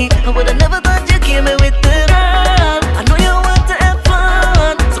lonely. I would've never thought you came in with the girl. I know you want to have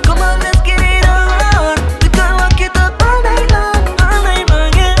fun, so come on, let's get it on. We can rock it up all night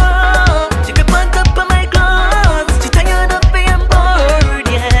long, yeah. She grip on top of my clothes. She tired of being bored,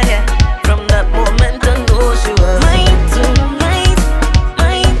 yeah. From that moment I know she was mine tonight,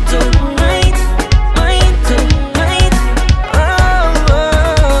 mine tonight, mine tonight.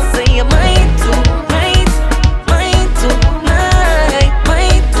 Oh, say you're mine tonight, mine tonight,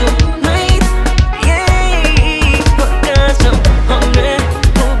 mine tonight. Yeah, because I'm hungry.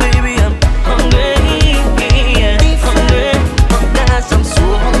 Oh baby, I'm hungry. Yeah, hungry. Because I'm so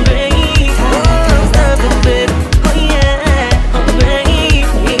hungry. Oh, stop a bit. Oh yeah, hungry.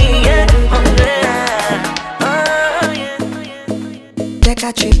 Yeah, hungry. Oh yeah. Take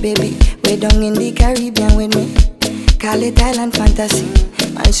a trip, baby. Way down in the Caribbean with me. Call it Island Fantasy.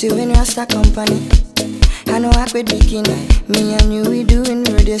 Man, see when Rasta company. I know I quit bikini. Me and you, we doing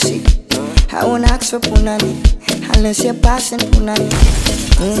see. I won't ask for punani unless you're passing punani.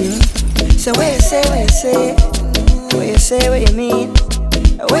 So what you say, what you say? What you say, what you mean?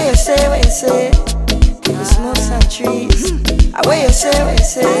 What you say, what you say? We smoke some trees. What you say, what you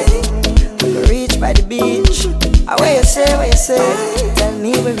say? We reach by the beach. What you say, what you say? Tell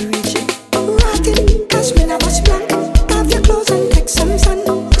me where we reach it. Rotting, cause me never blank. Have your clothes and take some sun.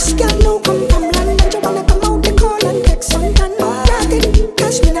 This girl no come from London. You wanna come out the call and take some tan. Rotting,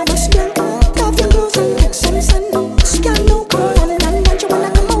 cause me never blank. Have your clothes and take some sun. This girl no come from London. You wanna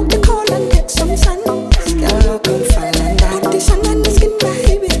come out the call and take some sun. This girl no come from London. Put the sun on the skin,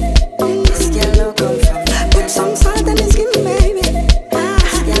 baby. This girl no come from London. Put some salt on the skin, baby.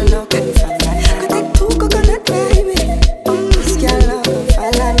 This girl no come from London. Go take 2 coconut, baby. This girl no come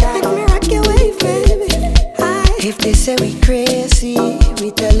from London. Make me rock your wave, baby. If they say we crazy,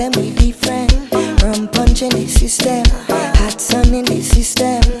 we tell them we different. Rum punch in the system, hot sun in the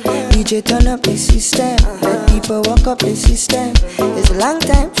system. DJ turn up the system, let people walk up the system. It's a long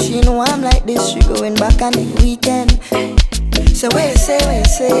time, she know I'm like this. She going back on the weekend. So what you say, what you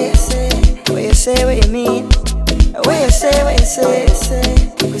say? What you say, what you mean? What you say, what you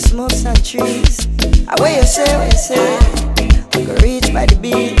say? We smoke some trees. What you say, what you say? We go reach by the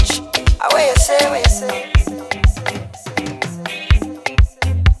beach. What you say, what you say?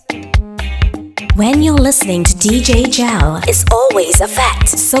 When you're listening to DJ Gel, it's always a fact.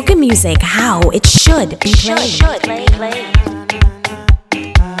 Soca music, how it should be played.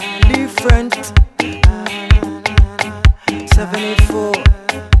 Different 784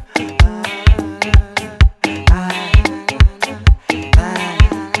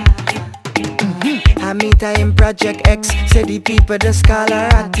 meet her in Project X. Say the people the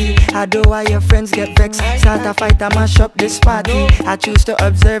scholarati. I do why your friends get vexed. Start a fight, I mash up this party. I choose to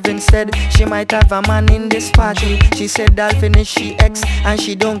observe instead. She might have a man in this party. She said I'll finish she ex and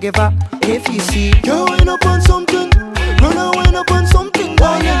she don't give up. If you see, you wind up on something. Run and wind up on something,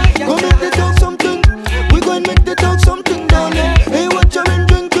 darling. Go make the talk something. We go and make the talk something, darling. Hey, what you been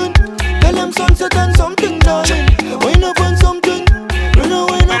drinking? Tell them sunset and something, darling. Wind up on something. Run and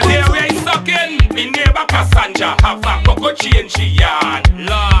wind up on something. Here we ain't sucking. Me neighbor passenger have a cocoa change she yard.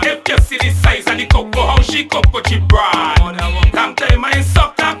 Lord, if you see the size of the cocoa, how she cocoa she broad. Come tell me I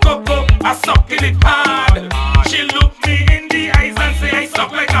suck that cocoa, I sucking it hard. She look me in the eyes and say I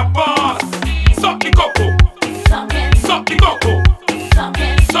suck like a boss. Suck the cocoa, suck the cocoa,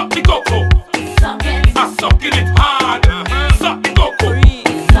 suck the cocoa. I sucking it hard. Suck the cocoa,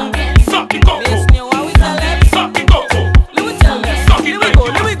 suck the cocoa, suck the cocoa. Suck it like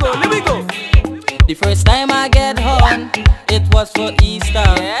Let me go. The first time I get home, it was for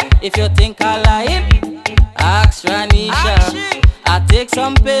Easter. If you think I lying, ask Ranisha. I take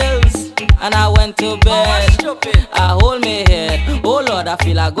some pills and I went to bed. I hold my head, oh Lord, I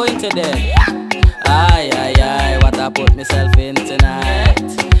feel like going to death. Aye, what I put myself in tonight.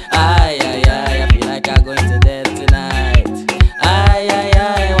 Aye, I feel like I'm going to death tonight.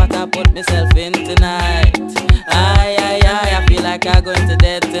 Aye, what I put myself in tonight. Aye, I feel like I'm going to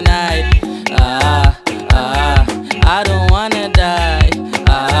death tonight. I don't wanna die.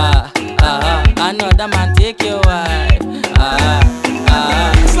 Another man take your wife. I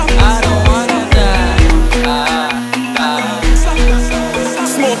don't wanna die.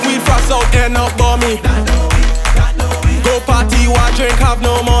 Smoke weed fast out, end up bummy. Go party, watch, drink, have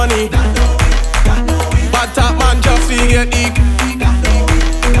no money. Bad top man just to get deep.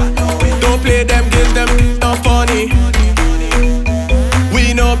 Don't play them games, them not funny.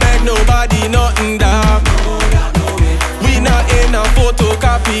 We no beg nobody, nothing dog. We not in a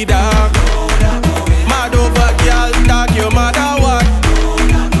photocopy dog. Mad over girl, dog, you mad or what?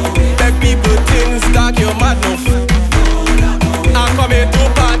 Beg people things, dog, you mad enough. I'm coming to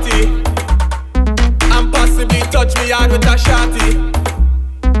party and possibly touch me hard with a shotty.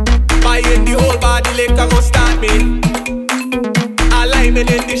 Buying the whole body liquor go start me. Alignment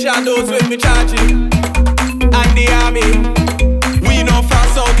in the shadows with me charging. And the army, we no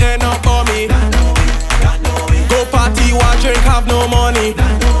fast out there, no for me. Go party, one drink, have no money.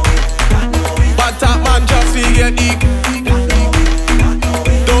 Bad top man just to get deep.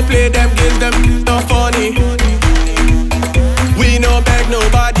 Don't play them games, them not funny. We no beg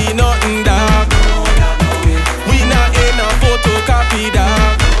nobody, nothing dog. We not in a photocopy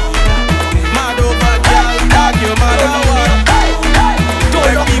dog. Mad over girl, dog, you mad or what?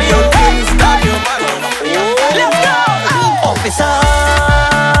 Beg people things, dog, you mad or what? Let's go! Officer,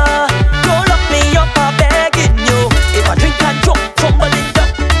 don't lock me up, I'm begging you. If I drink and drunk, tumbling down,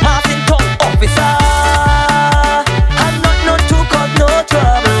 Martin tongue. Officer, I'm not known to cause no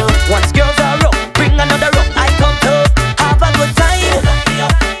trouble. Once girls are rough, bring another rough. I come to have a good time.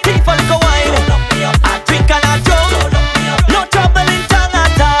 Thief and go wine. I drink and I drunk. No trouble in tongue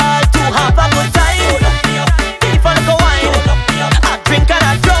at all. To have a good time. Thief and go wine. I drink and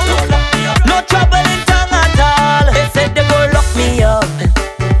I drunk. No trouble in tongue at all. They said they go lock me up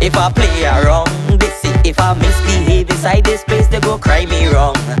if I play around. They say if I misbehave inside this place, they go cry me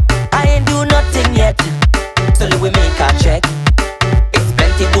wrong. I ain't do nothing yet, so we make a check. It's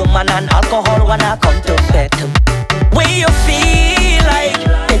plenty woman and alcohol when I come to fete. When you feel like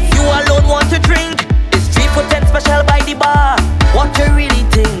if you alone want to drink, it's 3 for 10 special by the bar. What you really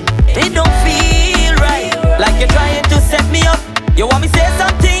think? It don't feel right, like you're trying to set me up. You want me say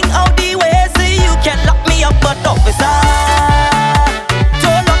something out the way so you can lock me up, but officer,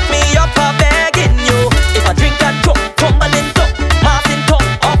 don't lock me up, I'm begging you. If I drink and drunk, tumbling down, Martin tongue.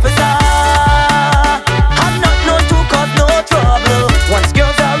 Officer, I'm not known to cause no trouble. Once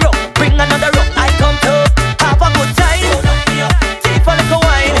girls are rough, bring another rough. I come to have a good time. Thief and go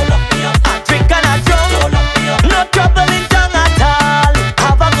wine. I drink and I drunk. No trouble in tongue at all.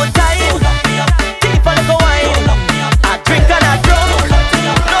 Have a good time. Thief and go wine. I drink and I drunk.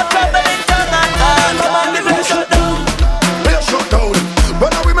 No trouble in tongue at all. Come on, give me the shut down.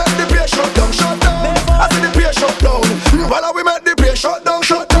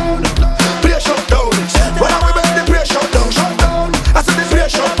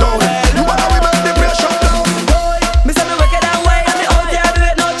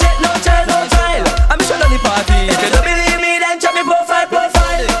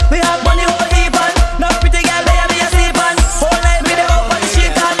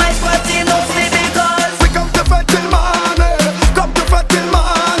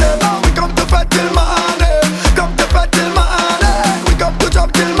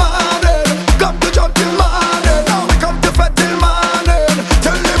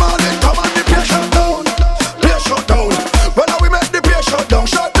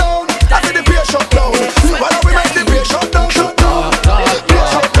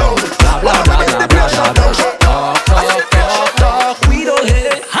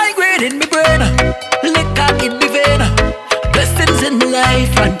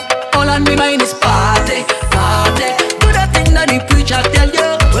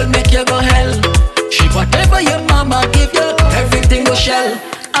 shell.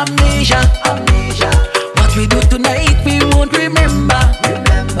 Amnesia. What we do tonight, we won't remember.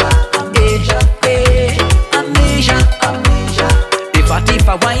 Amnesia. If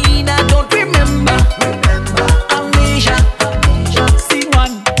I whine, I don't remember. Amnesia. Scene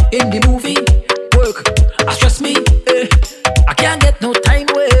one in the movie. Work, stress me. I can't get no time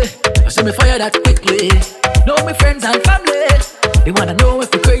away. So me fire that quickly. Know me friends and family. They wanna know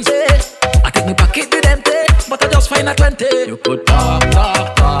if we crazy. I take me pocket with empty, but I just find a 20. You could talk, blah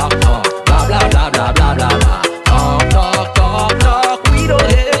blah blah blah blah blah blah. Talk, we don't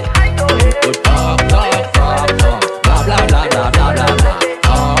hate. You could talk, blah blah blah blah blah blah.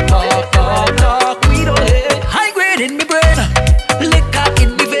 Talk, we don't hate. High grade in me brain, liquor in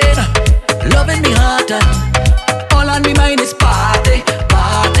me vein, love in me heart, and all on me mind is party.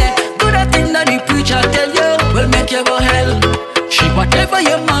 Do that thing that the preacher tell you will make you go hell. Shake whatever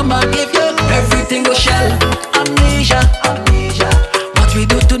your mama give you, everything go shell. Amnesia. What we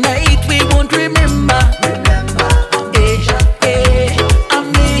do tonight, we won't remember. Amnesia.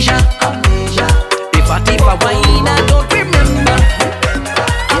 If I whine, I don't remember.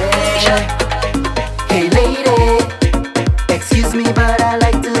 Amnesia. Hey lady, excuse me, but I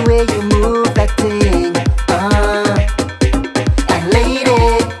like the way you move that thing. And lady,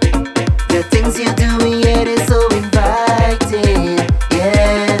 the things you do, yeah, it is so inviting.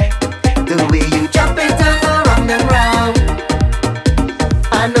 Yeah, the way you jump it and go round and round.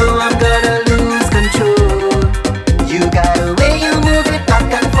 I know I'm gonna lose control. You got a way you move it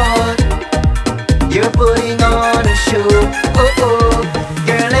back and forth. You're putting on a show. Oh,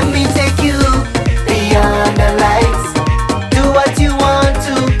 girl, let me take you beyond the lights. Do what you want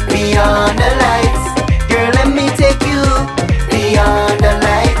to beyond the lights. Girl, let me take you beyond the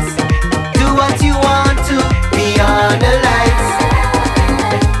lights. Do what you want to beyond the lights.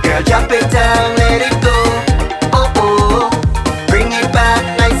 Girl, drop it down, let it go. Oh, bring it back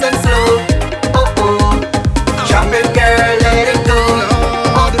nice and slow. Oh, drop it, girl, let it go.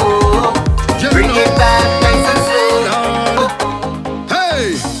 Oh, bring it back nice and slow.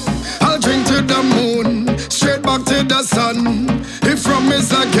 Hey, I'll drink to the moon, straight back to the sun. If rum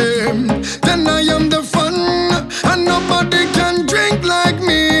is a game, then I am the fun. And nobody can drink like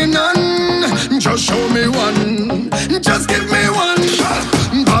me, none. Just show me one, just give me one shot.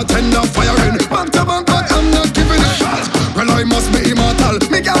 Bartender firing, back to back, but I'm not giving a shot. Well, I must be immortal.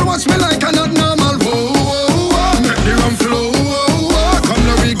 Me girl watch me like I'm not normal. Whoa, whoa, whoa. Make the rum flow. Whoa, whoa. Come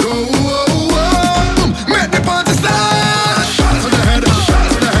let we go. Whoa, whoa. Make the party start. Shot to the head, shot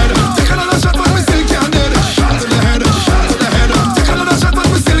to the head. Take another shot, but we still can't dead. Shot to the head, shot to the head. Take another shot, but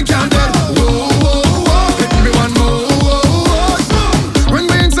we still can't dead. Whoa, whoa, whoa. Hit me one more. Whoa, whoa. When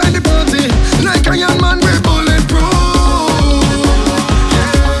we inside the party, like a young man, we bulletproof.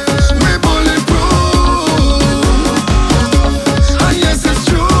 We bulletproof. And yes, it's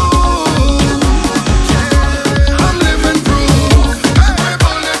true. I'm living proof. Hey, we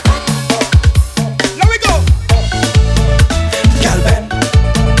bulletproof. Let we go. Girl bend,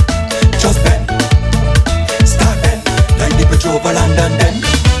 just bend, start bend, like the bridge over London then.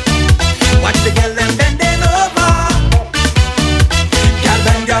 Watch the girl them bending over. Girl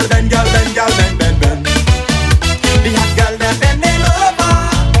bend, girl bend, girl bend, girl bend, bend, bend. The hot girl them bending over.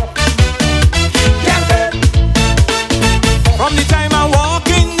 Girl bend. From the time I walk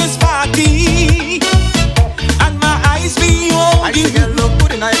in this party and my eyes behold I see you, girl look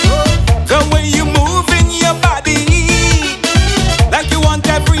good in her clothes. the way you move in your body, like you want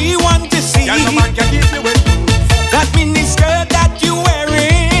everyone to see. Girl, no man can keep you with. That mini skirt that you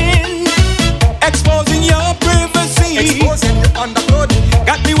wearing, exposing your privacy, Exposing your underhood.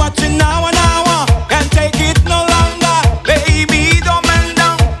 got me watching now and hour. Can't take it no longer, baby. Don't bend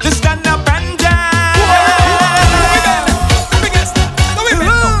down, just stand up and dance.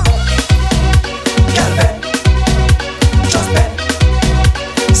 Girl bend, just bend,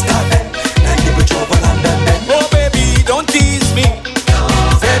 start bend, like the bridge over London then. Oh baby, don't tease me.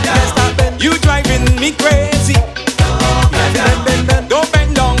 Baby, start bend. You driving me crazy. Bend, bend, bend. Don't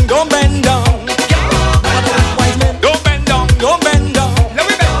bend down, don't bend down. Wise men. Don't bend down, don't bend down. Let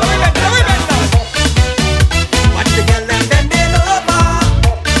me bend, let me bend, let me bend now. Watch the girl them bending over.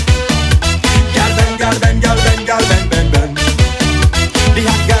 Girl bend, girl bend, girl bend, girl bend, bend, bend. The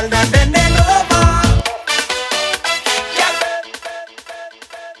hot girl them bending over.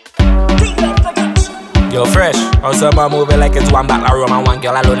 Yo, fresh. Also, man moving like it's one back room and one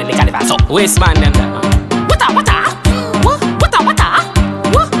girl alone in the carnival. So, waste man them there.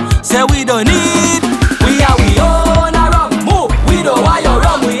 What? Say we don't need. We are we own a rum. Move. We don't want your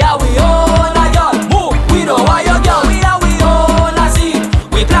rum. We are we own a girl. Move. We don't want your girl. We are we own a seed.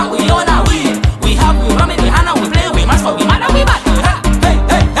 We plant we own a weed. We have we rum in the hand and we play. We must for we mad and we bad.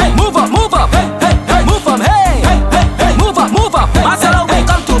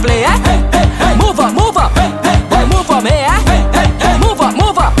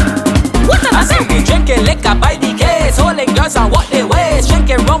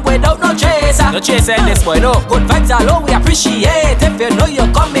 chasing this boy, no. Good vibes are low, we appreciate. If you know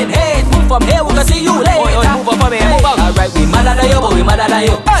you're coming, hey, move from here, we can see you later. Move up from here, move up. Alright, we mad at you, but we mad at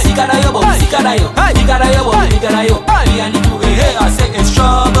you. Sick at you, but we sick at you. Big at you, but we big at you. Me and you, hey, I say it's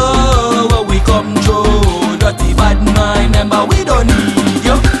trouble when we come through. Dirty bad mind, remember we don't need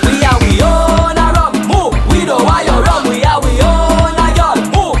you. We are we own a rum, move. We don't want your rum, we are we own a girl,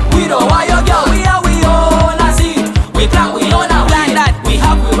 move. We don't want your girl, we are we own a seed. We plant, we own a weed. We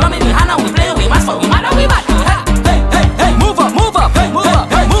have we rum in the hand and we play, we must for we mad and we mad. Hey, hey, hey, move up, move up, hey, move up,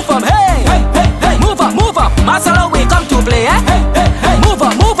 hey, move from hey, hey, hey, hey, move up, move up. Marcelo, we come to play, eh? Hey, hey, hey, move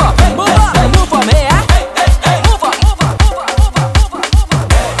up, move up, hey, move up, hey, move from here, eh? Hey, hey, hey, move up, move up, move up, move up, move up, move up.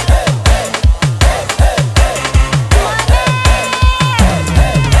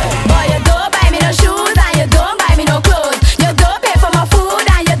 Boy, you don't buy me no shoes and you don't buy me no clothes. You don't pay for my food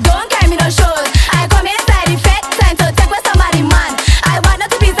and you don't carry me no shows. I come inside the fed time to take with somebody man. I want not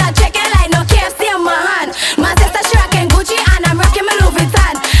to piece of chicken like no KFC in my hand. My sister she rocking Gucci and I'm rocking my Louis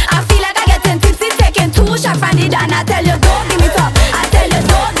Vuitton. I feel like I getting tipsy taking 2 shots from the Dan. I tell you don't give me top. I tell you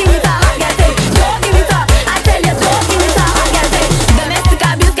don't give me top. I get it. Don't give me top. I tell you don't give me top. I get it. Domestic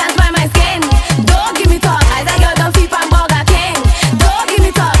abuse can spoil my skin. Don't give me top. I say you don't feed from Burger King. Don't give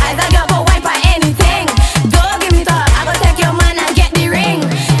me top. I say you go wipe on anything. Don't give me top. I go take your man and get the ring.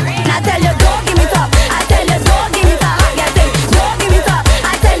 And I tell you don't give me top. I tell you don't give me top. I get it. Don't give me top.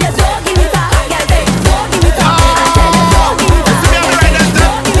 I tell you don't give me top. I get it. Don't give me top. I tell you don't give me top. I get it.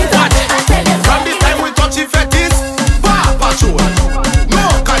 Don't give me top. I tell you From the time we touch the fetish, bar patrol, no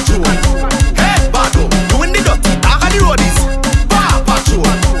control. Hey, bado, doing the dirty, dog on the roadies. Bar patrol,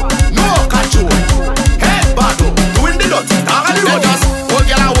 no control. Hey, bado, doing the dirty, dog on the roadies. Oh,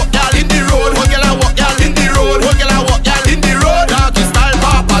 girl, I walk y'all in the road. Oh, girl, I walk y'all in the road. Oh, girl, I walk y'all in the road. Doggy style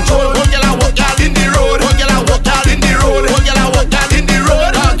bar patrol. Oh, girl, I walk y'all in the road. Oh, girl, I walk y'all in the road. Oh, girl, I walk y'all in the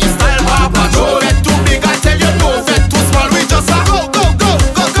road. Doggy style bar patrol. Fet too big, I tell you no. Fet too small, we just a go, go, go,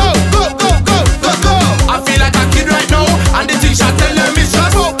 go, go, go, go, go, go, go. I feel like a kid right now, and the teacher tell them it's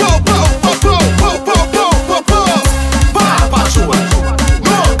just go, go, go, go, go, go, go, go, go, go. Bar patrol,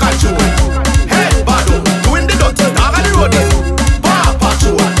 no control. Hey, bado, doing the dirty, dog on the road. Bar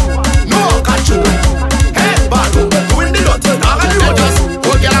patrol, no control. Hey, bado, doing the dirty, dog on the road.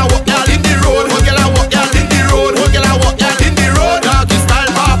 Oh, girl, I walk y'all in the road. Oh, girl, I walk y'all in the road. Oh, girl, I walk y'all in the road. Doggy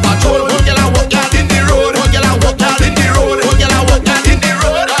style bar patrol. Oh, girl, I walk y'all in the road. Oh, girl, I walk y'all in the road. Oh, girl, I walk y'all in the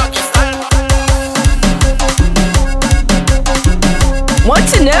road. Doggy style. Want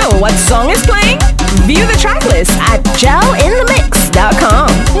to know what song is playing? View the tracklist at gelinthemix.com.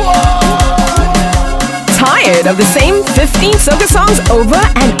 Tired of the same 15 soca songs over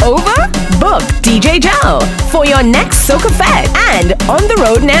and over? Book DJ Gel for your next soca fete and on the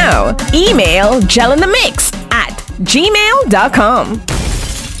road now. Email gelinthemix at gmail.com.